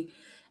agree.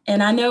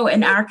 And I know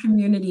in our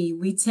community,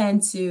 we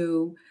tend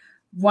to,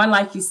 one,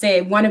 like you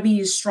said, want to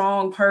be a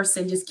strong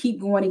person, just keep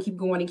going and keep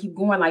going and keep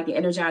going, like the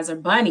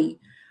Energizer Bunny.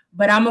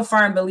 but I'm a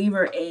firm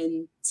believer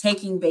in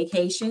taking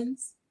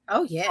vacations.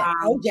 Oh yeah.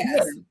 Oh Yeah,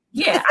 yes.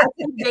 yeah, I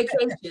take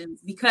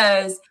vacations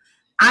because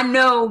I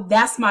know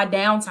that's my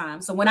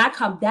downtime. So when I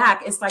come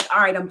back, it's like,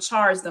 all right, I'm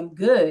charged, I'm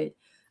good.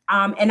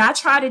 And I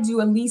try to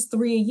do at least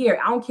 3 a year.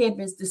 I don't care if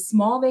it's the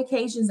small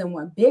vacations and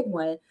one big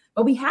one,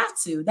 but we have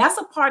to. That's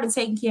a part of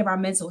taking care of our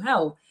mental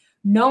health.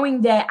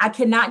 Knowing that I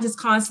cannot just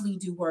constantly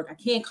do work. I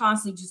can't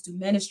constantly just do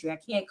ministry. I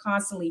can't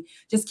constantly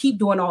just keep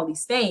doing all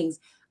these things.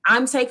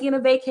 I'm taking a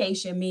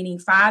vacation, meaning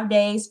 5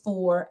 days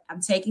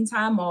I'm taking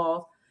time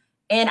off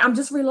and I'm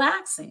just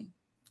relaxing.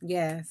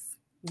 Yes.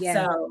 Yes.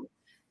 So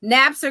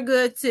Naps are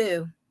good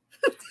too.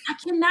 I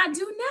cannot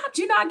do naps.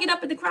 You know, I get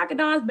up at the crack of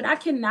dawn, but I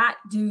cannot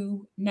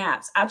do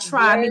naps. I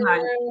try to be Girl,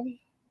 like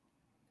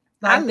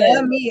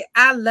that.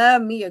 I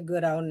love me a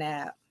good old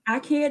nap. I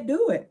can't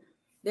do it.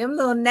 Them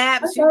little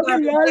naps That's you how go I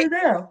to lie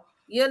down.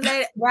 you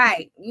lay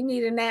right. You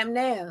need a nap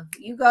now.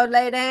 You go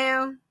lay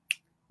down,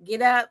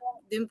 get up,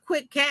 them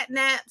quick cat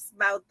naps,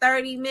 about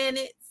 30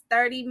 minutes,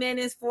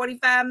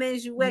 45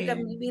 minutes. You wake up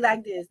Yeah. and you be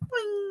like this.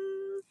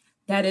 Boing.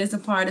 That is a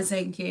part of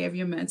taking care of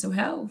your mental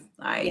health.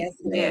 Like, Yes,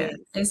 it yeah, is.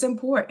 it's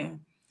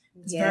important.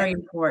 It's Yes. very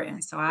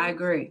important. So I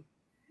agree.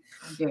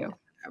 I do.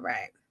 All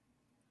right.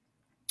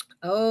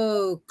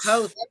 Oh,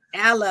 Coach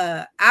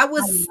Ella. I I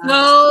was love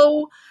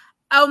so,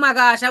 oh my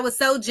gosh, I was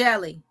so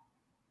jelly.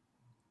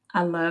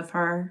 I love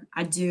her.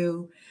 I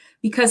do.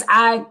 Because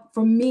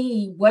for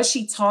me, what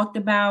she talked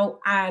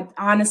about, I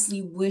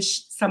honestly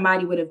wish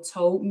somebody would have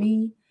told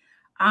me,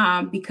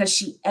 because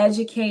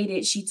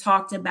she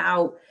talked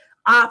about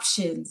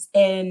options.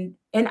 And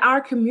in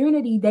our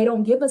community, they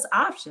don't give us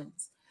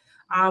options.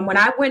 When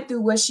I went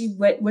through what she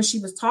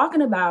was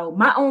talking about,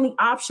 my only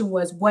option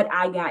was what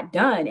I got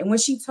done. And when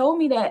she told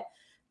me that,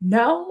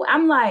 no,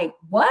 I'm like,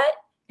 what?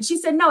 And she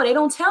said, no, they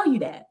don't tell you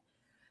that.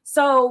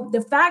 So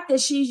the fact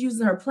that she's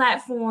using her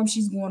platform,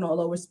 she's going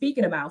all over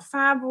speaking about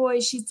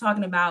fibroids. She's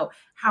talking about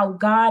how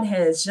God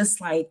has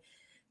just like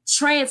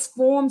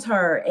transformed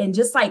her and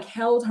just like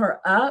held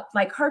her up.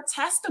 Like her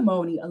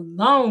testimony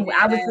alone,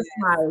 I was just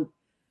like,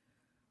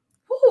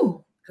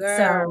 whoo. Girl.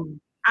 So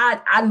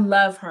I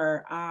love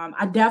her.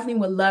 I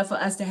definitely would love for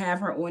us to have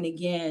her on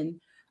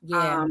again.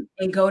 Yeah.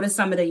 And go to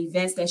some of the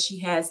events that she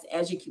has to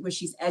educate, where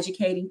she's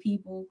educating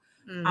people.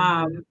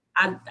 Mhm.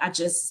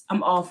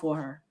 I'm all for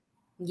her.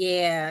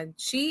 Yeah,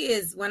 she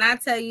is. When I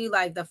tell you,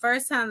 like the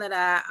first time that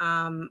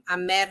I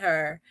met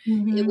her,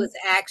 Mm-hmm. it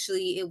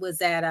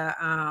was at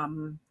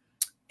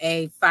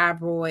a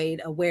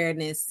fibroid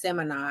awareness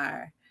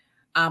seminar,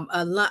 a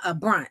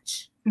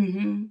brunch.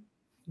 Mm-hmm.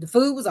 The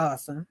food was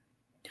awesome,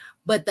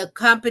 but the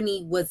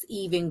company was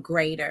even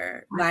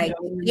greater. I could Like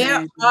only there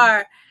imagine.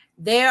 are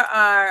there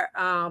are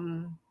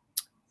um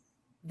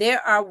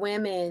there are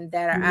women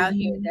that are out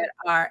here Mhm. that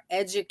are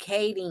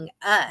educating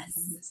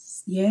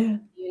us, Yes.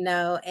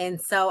 Yeah. and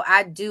so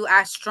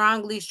I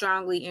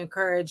strongly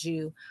encourage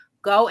you,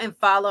 go and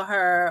follow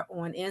her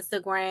on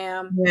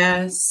Instagram.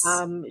 Yes.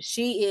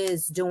 She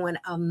is doing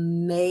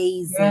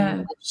amazing,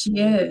 Yeah, she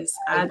is.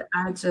 like,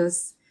 I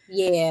just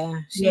yeah,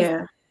 she's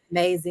yeah,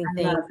 amazing I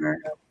things, love her.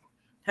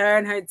 her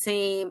and her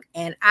team.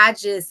 And I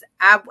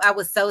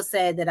was so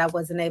sad that I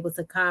wasn't able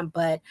to come,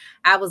 but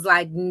I was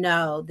like,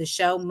 no, the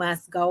show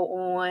must go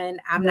on.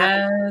 I'm not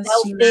gonna be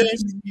Yes, she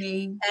selfish.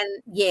 definitely.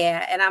 And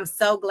yeah, and I'm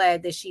so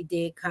glad that she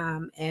did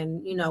come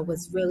and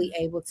was really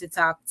Mhm. able to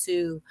talk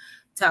to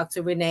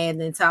Renee and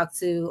then talk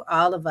to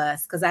all of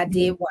us, because I Yeah.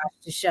 did watch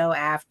the show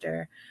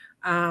after,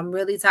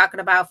 really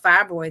talking about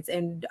fibroids.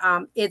 And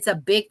it's a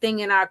big thing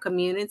in our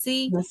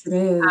community, Yes, it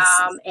is.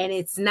 and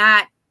it's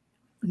not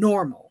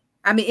normal.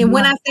 I mean, and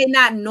when I No. say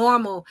not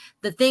normal,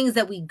 the things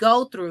that we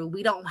go through,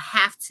 we don't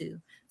have to.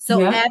 So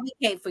Yep.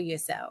 advocate for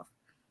yourself.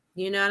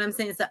 You know what I'm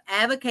saying? So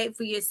advocate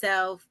for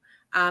yourself.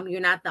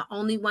 You're not the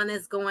only one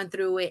that's going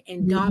through it.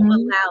 And don't Mhm.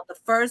 allow the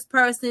first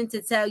person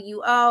to tell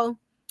you, oh,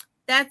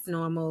 that's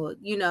normal.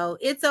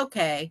 It's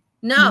okay.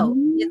 No,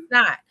 it's Mhm.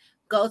 not.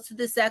 Go to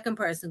the second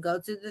person, go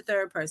to the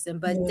third person,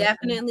 but Yeah.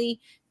 definitely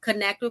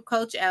connect with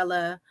Coach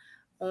Ella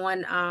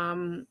on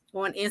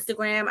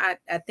Instagram.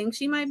 I think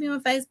she might be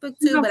on Facebook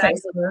She's too, on but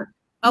Facebook. Mhm.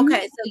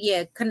 okay, so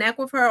yeah, connect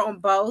with her on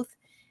both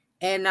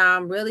and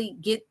really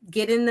get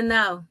in the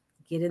know.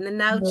 Get in the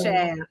know, Yeah.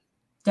 Chad.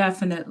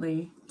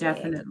 Definitely. Yeah,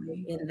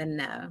 Definitely. get in the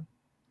know.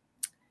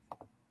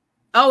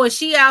 Oh, and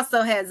she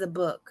also has a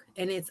book,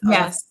 and it's awesome.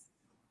 Yes,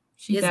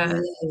 she It's does.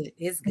 good.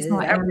 It's It's good.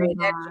 on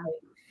Amazon.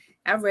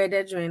 I read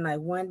that dream like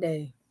one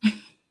day.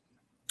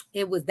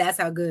 That's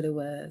how good it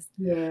was.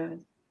 Yeah.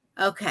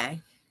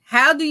 Okay.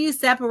 How do you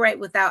separate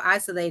without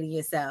isolating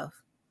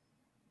yourself?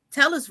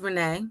 Tell us,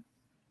 Renee.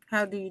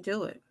 How do you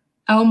do it?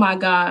 Oh my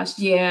gosh,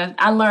 yeah.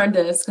 I learned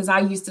this because I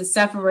used to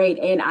separate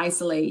and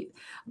isolate.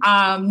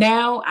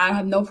 Now I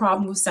have no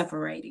problem with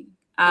separating.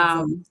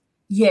 Exactly.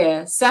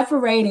 Yeah,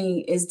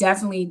 separating is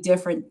definitely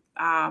different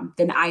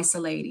than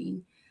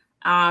isolating.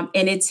 And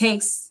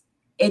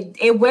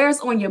it wears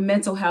on your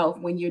mental health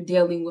when you're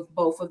dealing with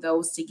both of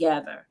those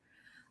together.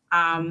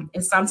 And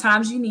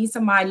sometimes you need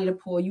somebody to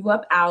pull you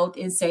up out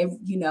and say,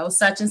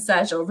 such and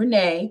such, or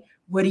Renee,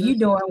 What are you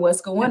doing? What's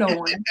going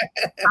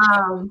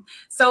on?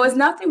 So it's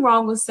nothing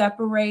wrong with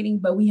separating,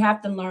 but we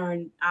have to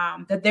learn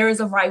that there is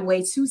a right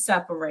way to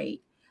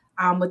separate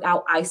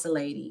without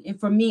isolating. And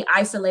for me,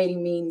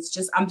 isolating means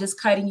I'm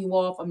just cutting you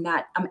off. I'm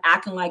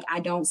acting like I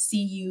don't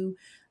see you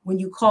when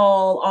you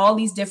call, all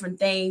these different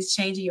things,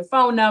 changing your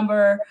phone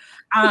number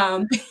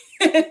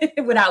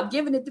without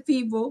giving it to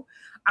people.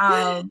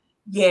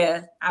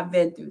 Yeah, I've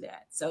been through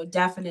that. So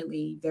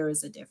definitely there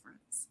is a difference.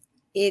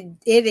 It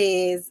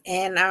is.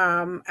 And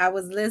I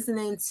was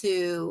listening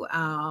to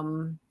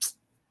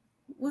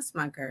what's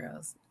my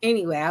girls?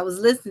 Anyway, I was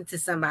listening to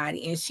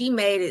somebody and she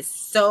made it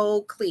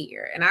so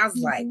clear. And I was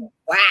like,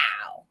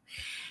 wow.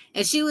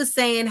 And she was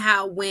saying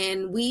how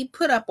when we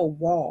put up a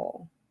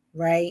wall,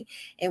 right?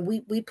 And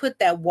we put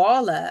that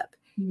wall up,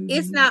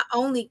 it's not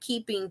only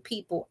keeping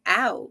people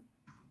out.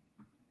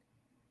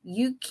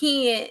 You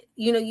can't,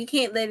 you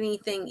can't let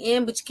anything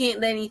in, but you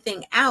can't let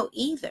anything out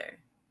either.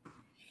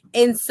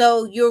 And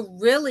so you're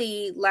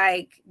really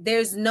like,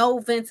 there's no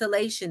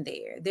ventilation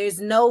there. There's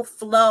no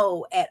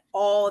flow at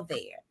all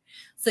there.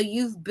 So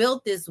you've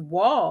built this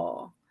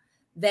wall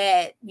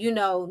that,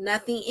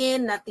 nothing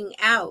in, nothing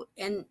out.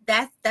 And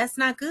that's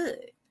not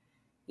good.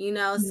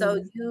 So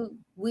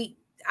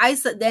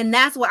then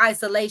that's what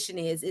isolation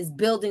is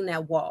building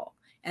that wall.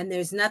 And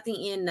there's nothing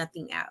in,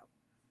 nothing out.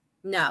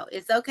 No,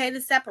 it's okay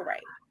to separate,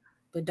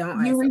 but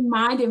don't You isolate.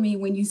 reminded me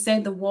when you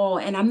said the wall,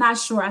 and I'm not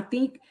sure. I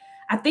think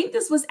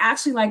this was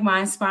actually like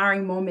my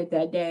inspiring moment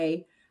that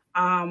day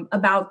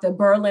about the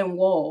Berlin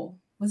Wall.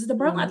 Was it the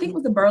Berlin? I think it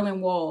was the Berlin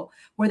Wall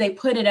where they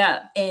put it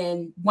up,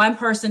 and one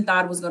person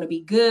thought it was going to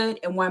be good,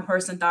 and one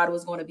person thought it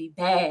was going to be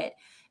bad,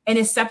 and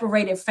it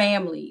separated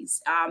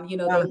families. They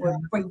were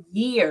for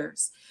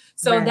years.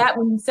 So that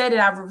when you said it,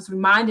 I was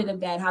reminded of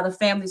that, how the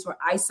families were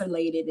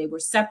isolated, they were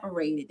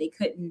separated, they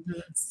couldn't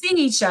see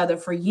each other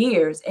for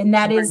years. And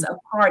that is a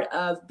part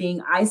of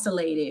being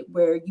isolated,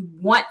 where you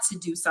want to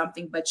do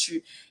something, but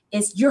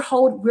we're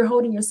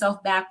holding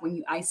yourself back when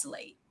you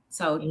isolate.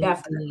 So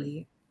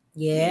definitely.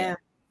 Yeah.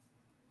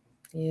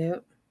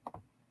 Yep.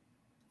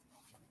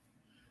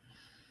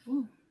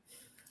 Ooh.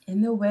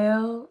 In the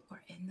well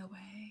or in the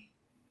way?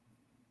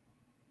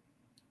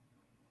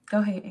 Go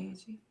ahead,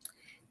 Angie.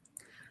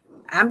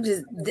 I'm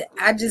just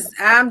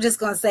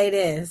going to say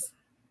this.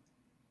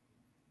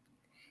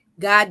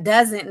 God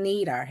doesn't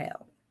need our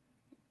help.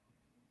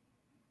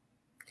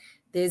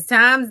 There's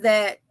times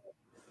that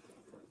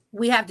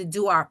we have to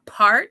do our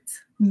part,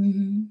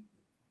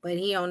 but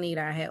he don't need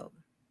our help.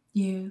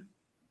 Yeah.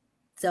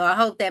 So I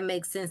hope that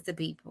makes sense to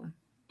people.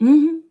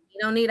 He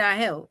don't need our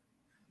help,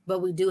 but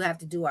we do have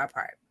to do our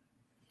part.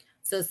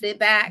 So sit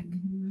back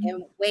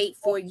and wait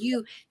for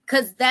you,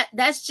 because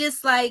that's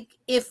just like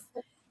if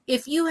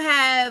you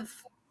have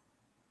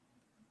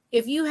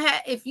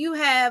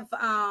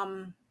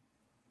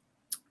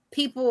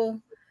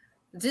people,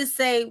 just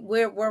say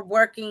we're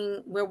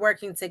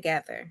working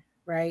together,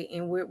 right?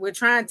 And we're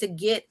trying to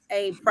get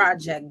a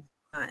project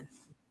done.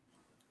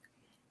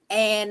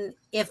 And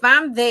if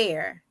I'm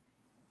there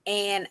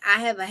and I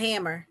have a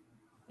hammer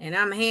and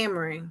I'm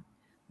hammering,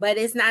 but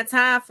it's not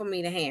time for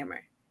me to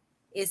hammer.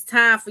 It's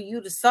time for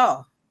you to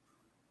saw.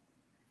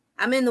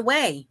 I'm in the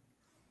way.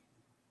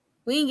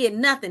 We ain't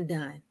getting nothing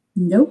done.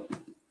 Nope.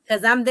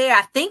 Because I'm there.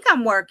 I think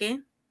I'm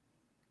working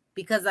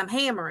because I'm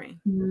hammering.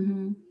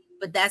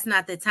 But that's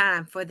not the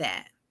time for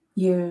that.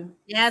 Yeah.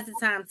 Now's the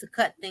time to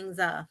cut things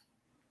off.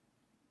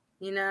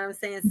 You know what I'm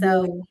saying?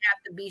 So we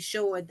have to be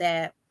sure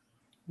that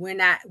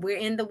we're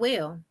in the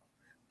will.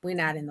 We're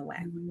not in the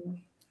way.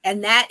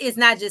 And that is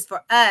not just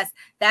for us.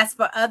 That's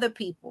for other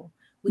people.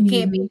 We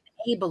can't be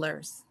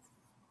enablers.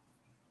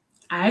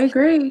 I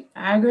agree.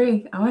 I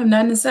don't have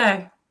nothing to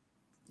say.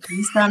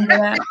 You summed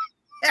it up.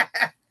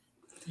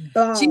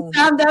 Boom. She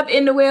summed up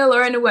in the will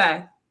or in the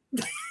way.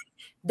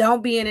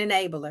 Don't be an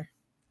enabler.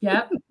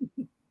 Yep.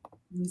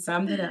 You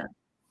summed it up.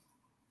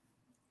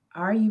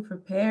 Are you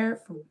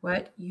prepared for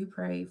what you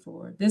pray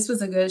for? This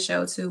was a good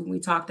show too. We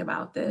talked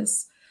about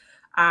this.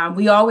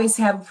 We always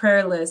have a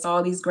prayer list,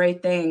 all these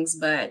great things,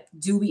 but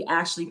do we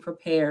actually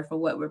prepare for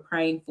what we're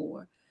praying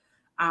for?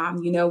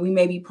 We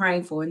may be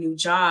praying for a new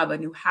job, a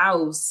new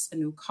house, a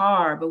new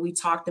car, but we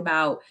talked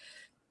about,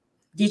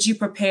 did you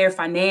prepare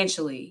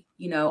financially?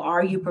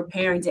 Are you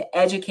preparing to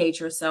educate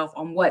yourself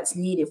on what's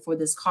needed for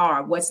this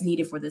car, what's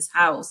needed for this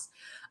house,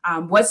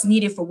 what's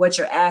needed for what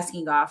you're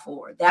asking God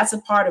for? That's a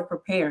part of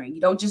preparing. You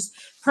don't just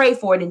pray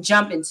for it and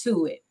jump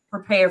into it.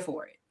 Prepare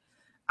for it.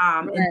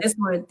 And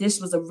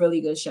this was a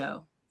really good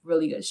show.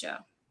 Really good show.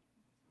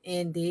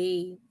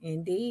 Indeed.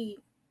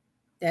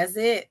 That's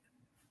it.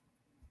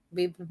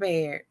 Be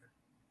prepared.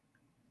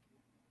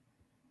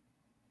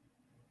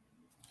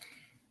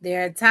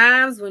 There are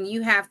times when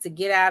you have to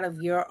get out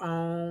of your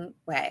own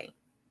way.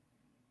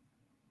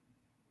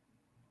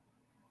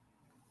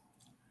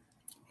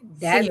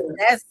 That's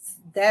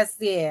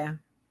yeah.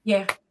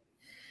 Yeah.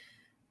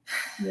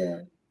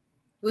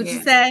 What'd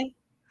you say?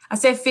 I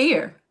said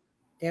fear.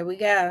 There we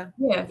go.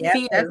 Yeah,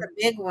 fear. That's a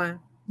big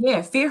one.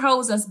 Yeah, fear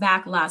holds us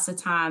back lots of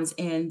times,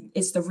 and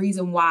it's the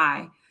reason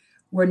why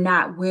we're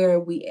not where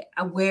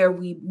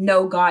we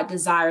know God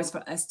desires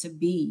for us to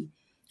be.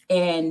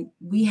 And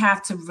we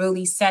have to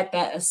really set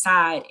that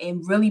aside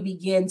and really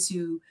begin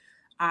to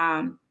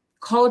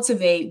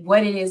cultivate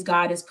what it is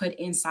God has put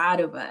inside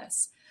of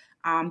us.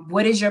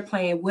 What is your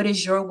plan? What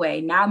is your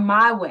way? Not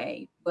my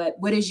way, but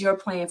what is your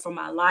plan for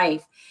my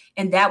life?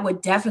 And that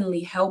would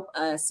definitely help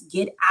us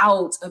get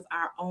out of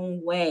our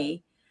own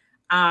way.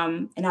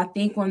 And I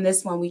think on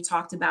this one, we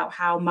talked about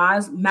how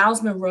Miles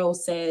Monroe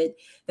said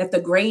that the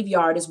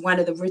graveyard is one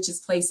of the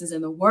richest places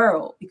in the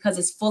world because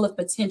it's full of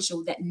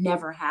potential that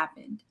never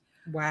happened.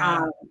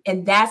 Wow.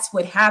 And that's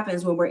what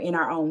happens when we're in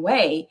our own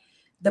way.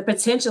 The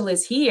potential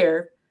is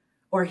here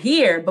or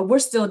here, but we're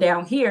still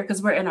down here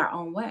because we're in our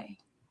own way.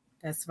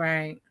 That's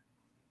right.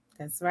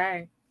 That's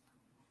right.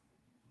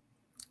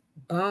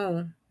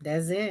 Boom.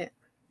 That's it.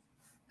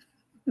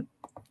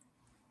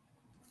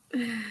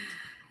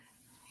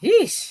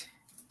 Yeesh.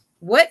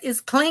 What is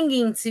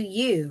clinging to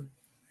you?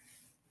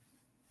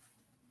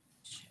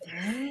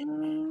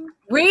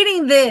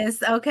 Reading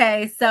this,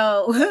 okay.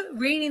 So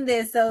reading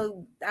this.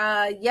 So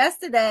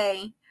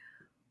yesterday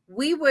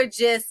we were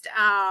just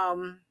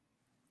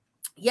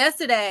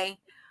yesterday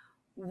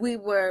we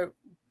were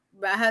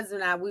my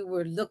husband and I, we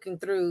were looking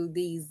through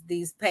these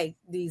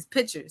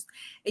pictures,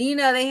 and you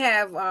know they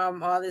have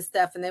all this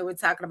stuff, and they were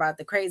talking about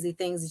the crazy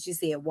things that you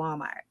see at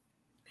Walmart.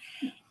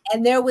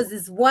 And there was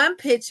this one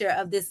picture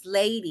of this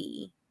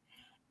lady,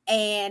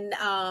 and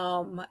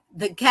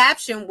the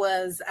caption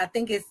was, I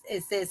think it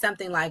said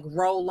something like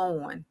 "roll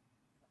on."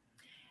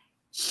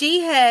 She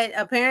had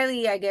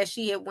apparently, I guess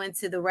she had went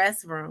to the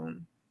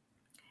restroom,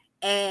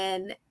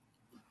 and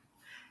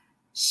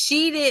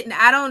she didn't.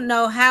 I don't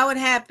know how it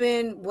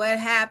happened, what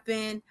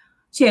happened.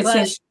 She had But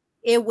tissue.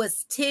 it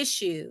was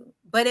tissue,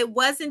 but it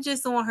wasn't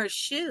just on her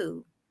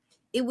shoe.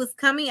 It was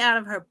coming out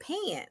of her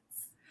pants.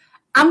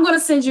 I'm going to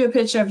send you a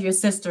picture of your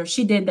sister.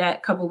 She did that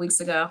a couple weeks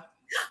ago.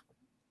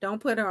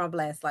 Don't put her on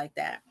blast like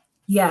that.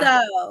 Yeah.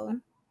 So,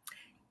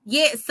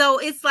 yeah. So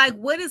it's like,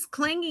 what is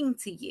clinging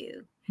to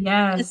you?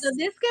 Yes. And so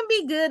this can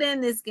be good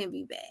and this can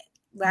be bad.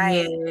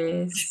 Right?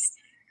 Yes.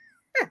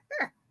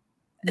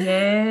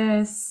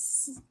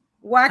 Yes.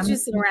 Watch your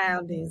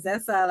surroundings.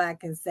 That's all I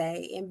can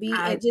say. And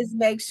and just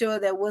make sure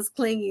that what's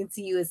clinging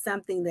to you is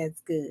something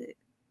that's good.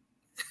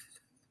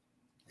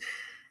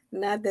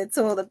 Not that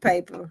toilet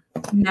paper.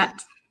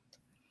 Not.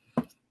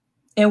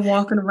 And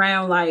walking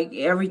around like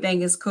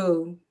everything is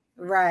cool.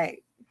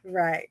 Right.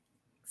 Right.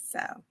 So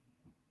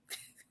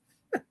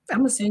I'm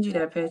going to send you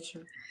that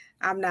picture.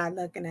 I'm not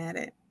looking at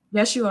it.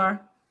 Yes, you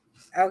are.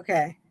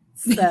 Okay.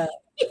 So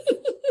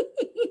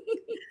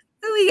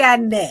who we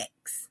got next?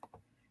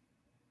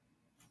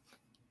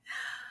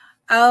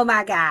 Oh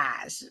my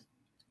gosh.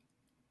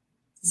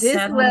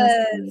 This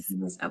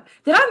was.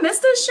 Did I miss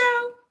this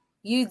show?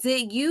 You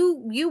did.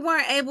 You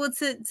weren't able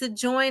to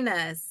join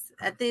us.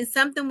 I think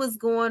something was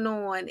going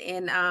on,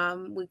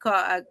 and we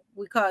called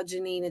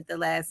Janine at the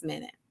last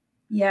minute.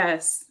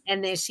 Yes.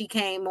 And then she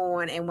came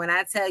on, and when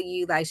I tell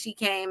you, like, she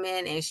came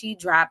in and she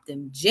dropped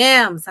them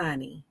gems,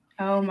 honey.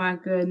 Oh my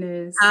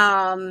goodness.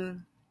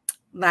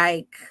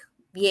 Like,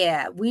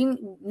 yeah,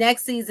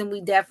 next season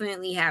we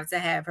definitely have to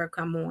have her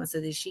come on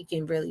so that she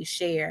can really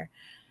share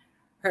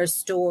her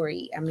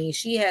story. I mean,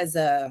 she has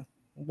a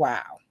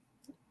wow.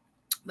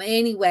 But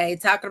anyway,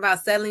 talking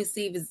about settling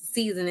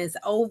season is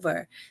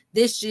over.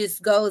 This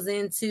just goes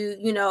into,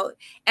 and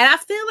I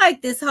feel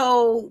like this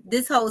whole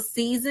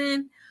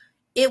season,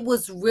 it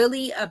was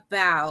really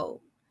about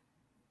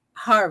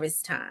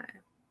harvest time.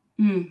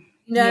 You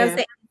know what I'm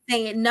saying?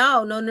 Saying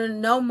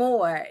no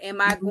more. Am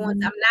I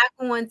going? I'm not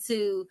going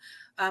to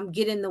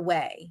get in the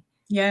way.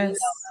 Yes.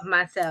 Of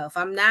myself.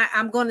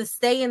 I'm going to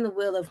stay in the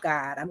will of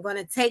God. I'm going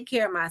to take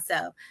care of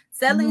myself.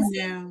 Settling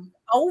season is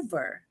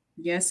over.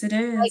 Yes, it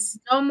is. Like,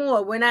 no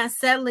more. We're not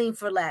settling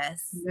for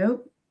less.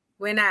 Nope.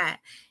 We're not.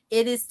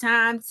 It is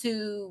time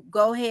to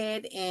go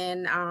ahead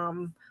and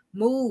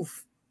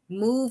move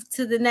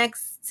to the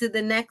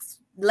next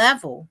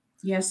level.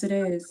 Yes, it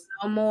is.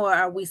 No more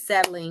are we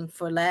settling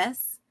for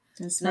less.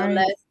 That's right.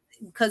 Less,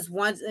 because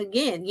once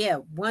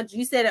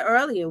you said it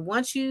earlier,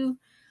 once you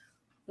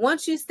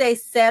stay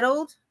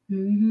settled,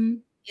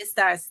 it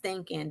starts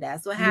stinking.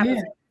 That's what happens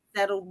with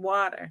settled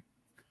water.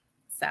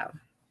 So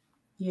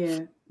yeah.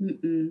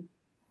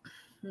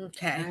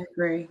 Okay. I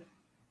agree.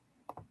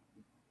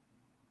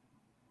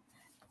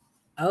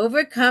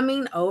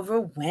 Overcoming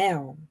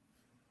overwhelm.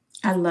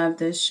 I love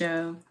this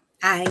show.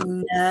 I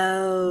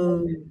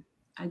know.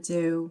 I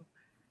do.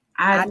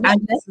 I know.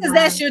 Because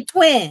that's your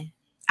twin.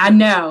 I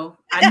know.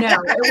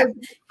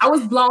 I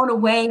was blown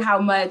away how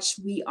much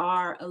we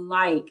are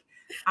alike.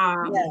 I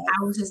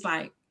was just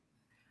like,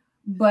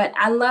 but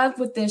I love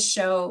with this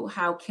show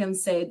how Kim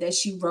said that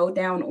she wrote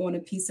down on a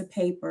piece of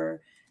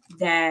paper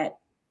that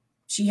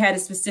she had a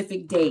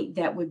specific date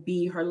that would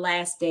be her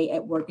last day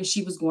at work and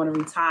she was going to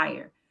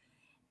retire.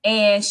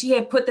 And she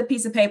had put the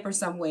piece of paper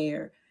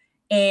somewhere.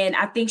 And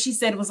I think she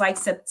said it was like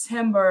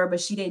September,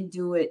 but she didn't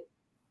do it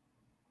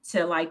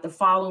till like the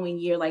following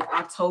year, like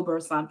October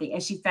or something.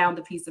 And she found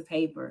the piece of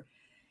paper.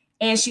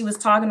 And she was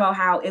talking about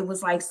how it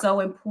was like so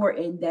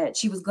important that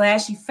she was glad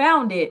she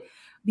found it,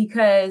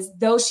 because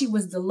though she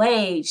was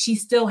delayed, she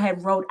still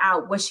had wrote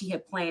out what she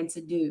had planned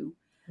to do.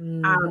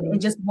 Mm-hmm.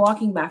 And just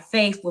walking by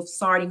faith with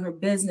starting her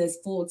business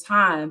full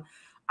time.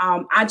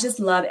 I just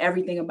love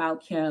everything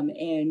about Kim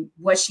and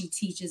what she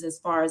teaches as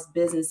far as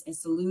business and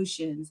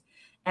solutions.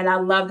 And I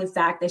love the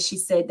fact that she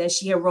said that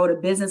she had wrote a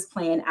business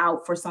plan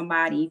out for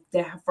somebody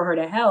for her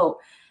to help.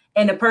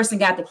 And the person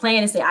got the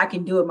plan and said, I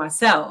can do it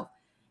myself.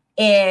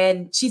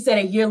 And she said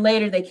a year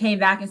later, they came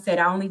back and said,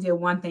 I only did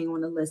one thing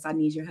on the list. I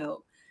need your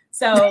help.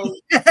 So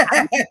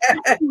I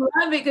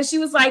love it because she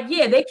was like,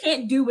 yeah, they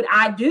can't do what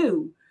I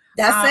do.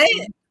 That's Um,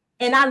 it.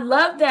 and I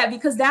love that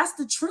because that's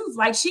the truth.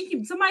 Like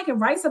somebody can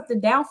write something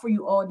down for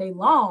you all day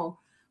long.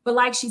 But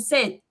like she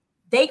said,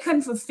 they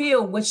couldn't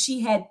fulfill what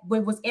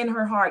was in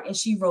her heart and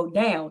she wrote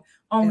down.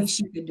 Only That's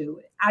she could do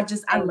it. I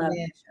love Amen.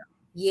 that show.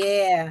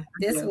 Yeah, I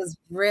this do. was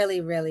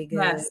really, really good.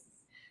 Yes.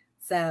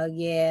 So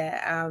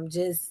yeah,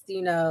 just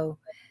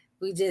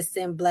we just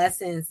send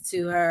blessings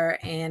to her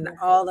and Yeah.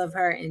 all of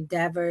her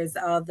endeavors,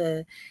 all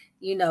the,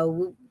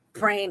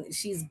 praying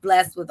she's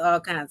blessed with all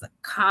kinds of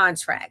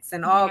contracts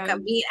and Yeah.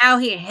 being out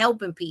here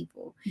helping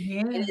people.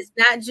 And Yeah. it's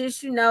not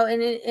just,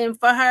 and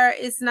for her,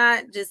 it's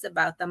not just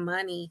about the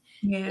money.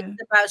 It's Yeah.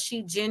 about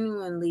she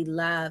genuinely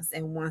loves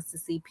and wants to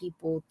see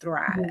people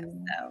thrive. Yeah.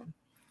 So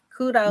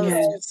kudos to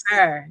Yes.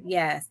 her.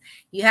 Yes.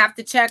 You have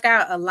to check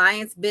out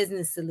Alliance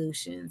Business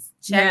Solutions.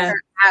 Check Yeah.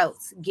 her out.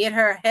 Get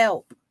her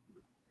help.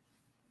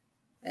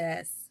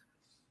 Yes.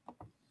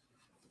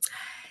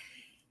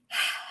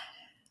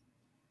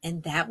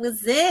 And that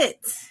was it.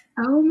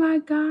 Oh my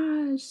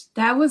gosh.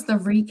 That was the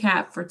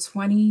recap for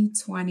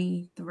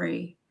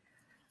 2023.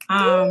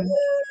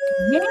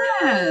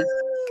 Yeah.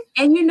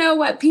 And you know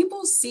what?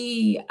 People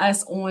see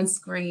us on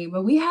screen,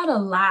 but we had a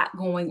lot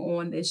going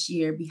on this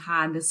year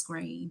behind the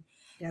screen.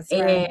 That's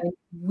right. And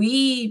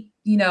we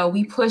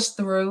pushed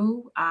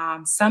through.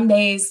 Some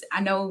days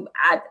I know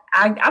I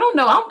don't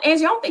know.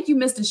 Angie, I don't think you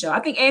missed a show. I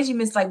think Angie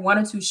missed like one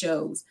or two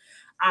shows.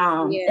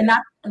 And Yeah.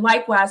 not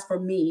likewise for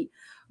me.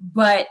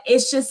 But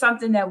it's just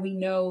something that we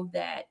know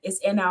that it's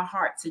in our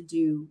heart to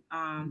do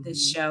this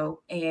Mhm.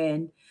 show.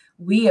 And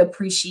we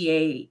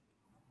appreciate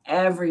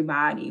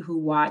everybody who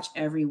watch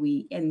every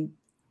week and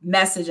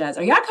message us.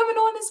 Are y'all coming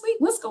on this week?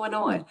 What's going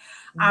on?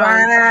 Yeah,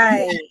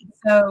 Right.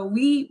 so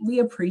we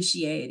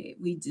appreciate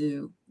it. We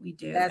do. We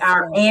do. That's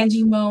Our right.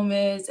 Angie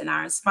moments and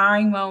our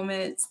inspiring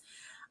moments.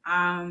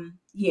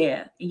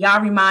 Yeah.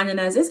 Y'all reminding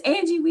us it's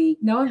Angie week.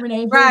 No,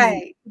 Renee Boo week.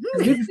 Right.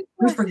 Because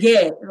we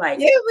forget. Like,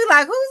 Yeah, we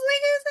like, whose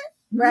week is it?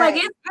 like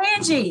Right. it's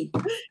Angie.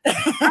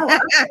 Oh,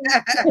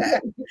 okay.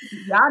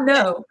 Y'all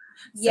know.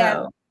 Yeah,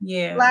 So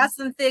yeah.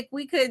 Blossom Thick,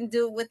 we couldn't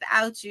do it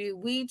without you.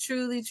 We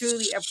truly,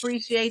 truly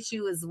appreciate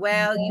you as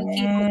well. You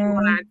keep us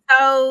on Yeah. our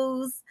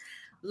toes.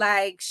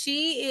 Like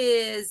she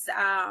is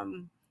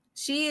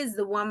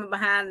the woman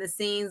behind the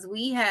scenes.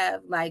 We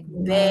have like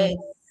begged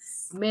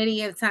Yes.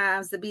 many of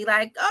times to be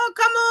like, oh,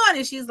 come on.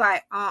 And she's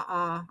like,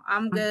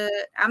 I'm good.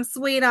 I'm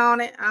sweet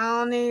on it. I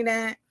don't need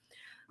that.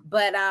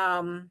 But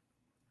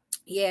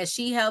yeah,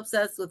 she helps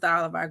us with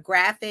all of our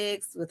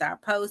graphics, with our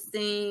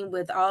posting,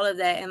 with all of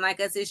that. And like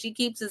I said, she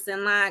keeps us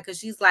in line because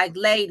she's like,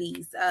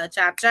 ladies,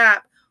 chop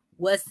chop,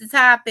 what's the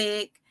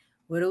topic?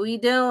 What are we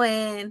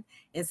doing?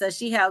 And so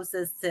she helps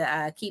us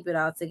to keep it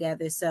all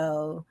together.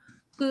 So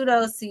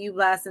kudos to you,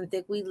 Blossom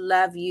Thick. We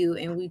love you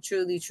and we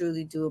truly,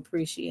 truly do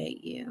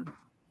appreciate you.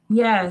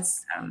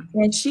 Yes.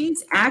 And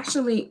she's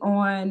actually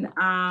on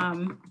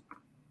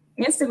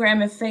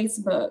Instagram and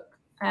Facebook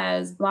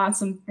as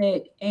Blossom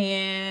Thick.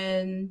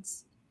 And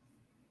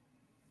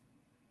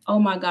oh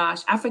my gosh,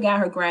 I forgot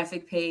her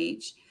graphic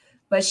page.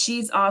 But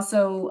she's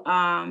also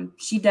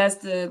she does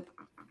the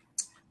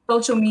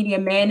social media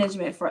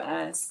management for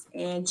us,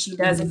 and she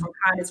does it for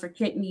Kindness for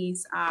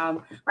Kidneys.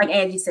 Like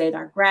Angie said,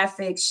 our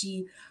graphics.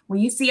 When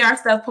you see our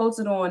stuff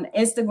posted on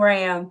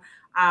Instagram,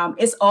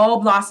 it's all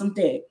Blossom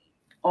Thick,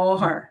 all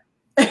her.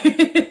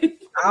 I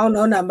don't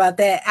know nothing about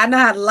that. I know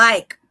how to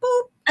like.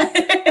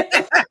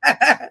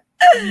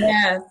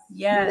 Yes,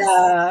 yes.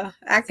 No,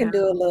 I can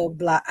do a little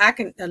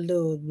a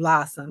little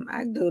blossom. I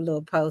can do a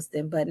little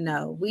posting, but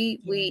no,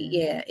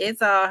 yeah,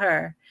 it's all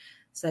her.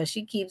 So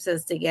she keeps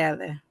us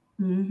together.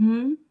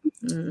 Mm-hmm.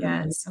 Mm.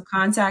 Yes. So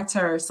contact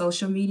her,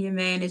 social media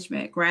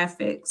management,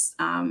 graphics,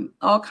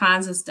 all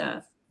kinds of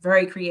stuff.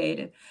 Very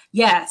creative.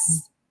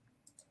 Yes.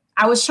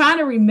 I was trying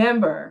to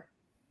remember.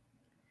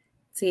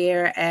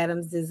 Tierra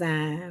Adams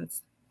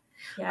Designs.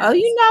 Oh, Yes.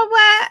 you know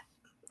what?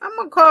 I'm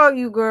gonna call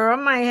you, girl.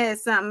 I might have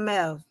something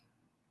else.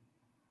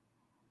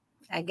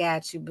 I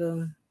got you,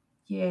 boo.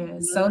 Yeah.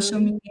 Social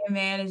Mhm. media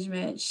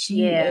management.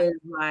 She Yeah. is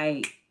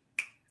like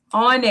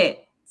on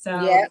it. So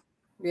Yep. Yep.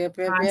 Yep.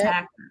 Yep.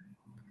 contact her.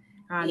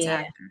 Yeah.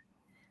 Contact her.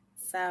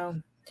 So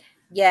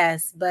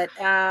yes, but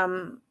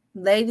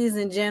ladies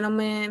and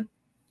gentlemen,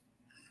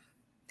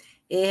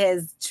 it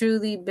has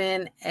truly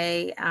been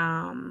an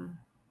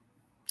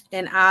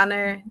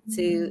honor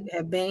to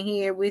have been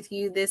here with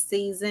you this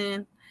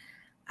season.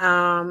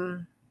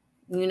 Um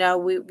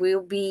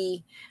we'll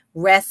be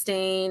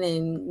resting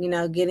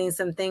and, getting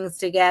some things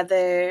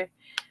together,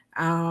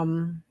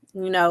 praying,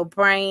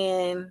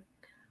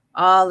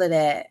 all of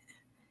that,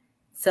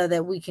 so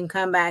that we can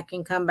come back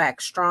and come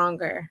back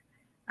stronger.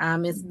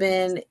 It's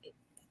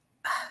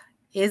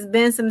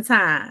been some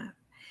time,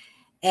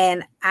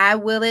 and I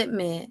will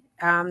admit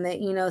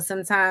that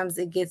sometimes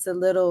it gets a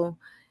little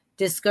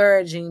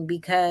discouraging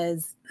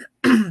because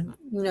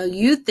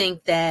you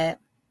think that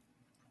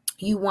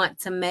you want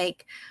to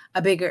make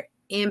a bigger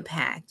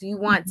impact, you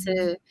want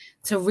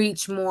to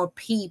reach more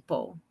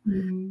people,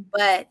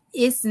 but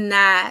it's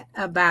not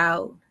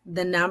about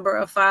the number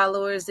of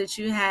followers that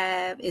you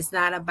have. It's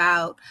not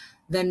about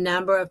the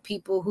number of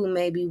people who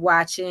may be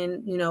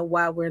watching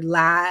while we're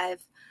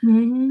live,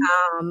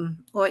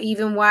 or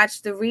even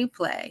watch the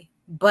replay.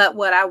 But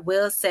what I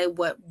will say,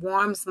 what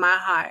warms my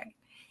heart,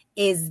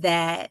 is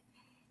that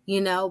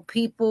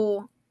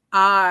people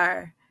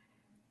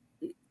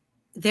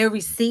they're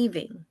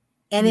receiving,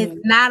 and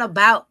it's not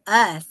about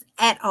us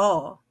at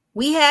all.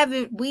 We have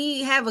a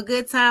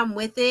good time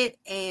with it,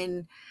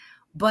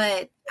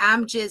 but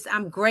I'm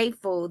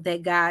grateful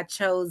that God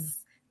chose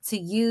to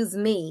use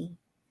me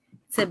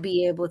to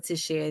be able to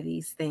share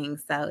these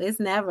things. So it's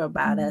never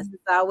about us.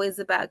 It's always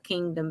about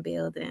kingdom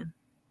building.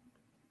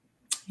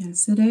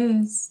 Yes, it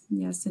is.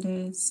 Yes, it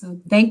is. So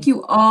thank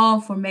you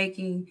all for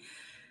making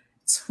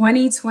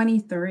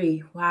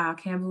 2023. Wow, I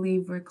can't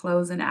believe we're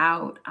closing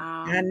out.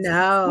 I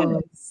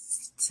know.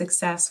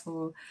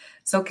 Successful.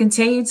 So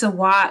continue to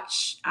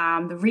watch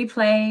the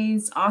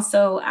replays,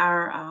 also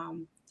our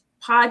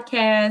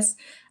podcast.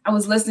 I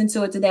was listening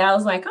to it today. I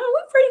was like, oh,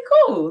 we're pretty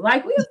cool.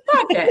 Like, we have a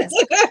podcast.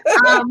 This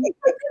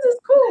is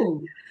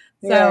cool.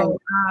 So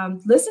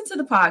listen to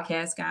the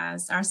podcast,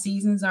 guys. Our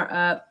seasons are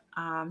up.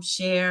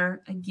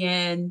 Share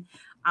again.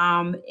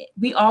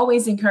 We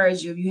always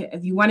encourage you,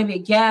 if you want to be a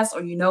guest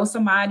or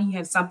somebody, you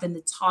have something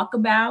to talk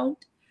about.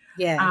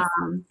 Yeah.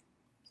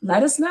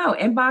 Let us know.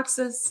 Inbox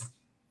us.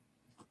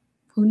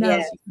 Who knows?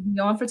 You can be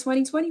on for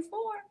 2024.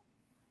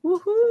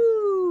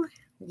 Woohoo!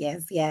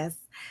 Yes.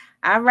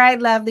 All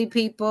right, lovely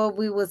people.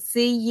 We will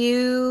see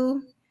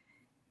you.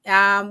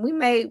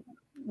 We'll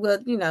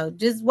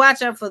just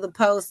watch out for the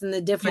posts and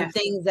the different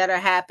things that are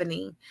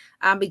happening.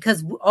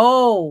 Because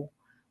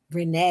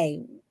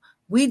Renee,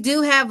 we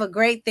do have a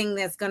great thing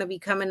that's going to be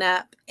coming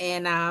up,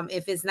 and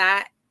if it's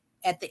not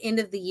at the end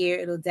of the year,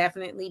 it'll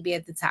definitely be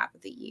at the top of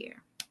the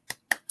year.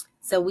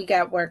 So we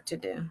got work to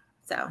do.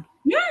 So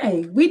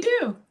yay, we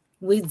do.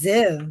 We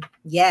do.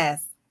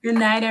 Yes. Good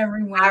night,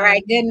 everyone. All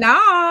right. Good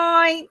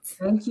night.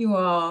 Thank you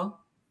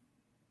all.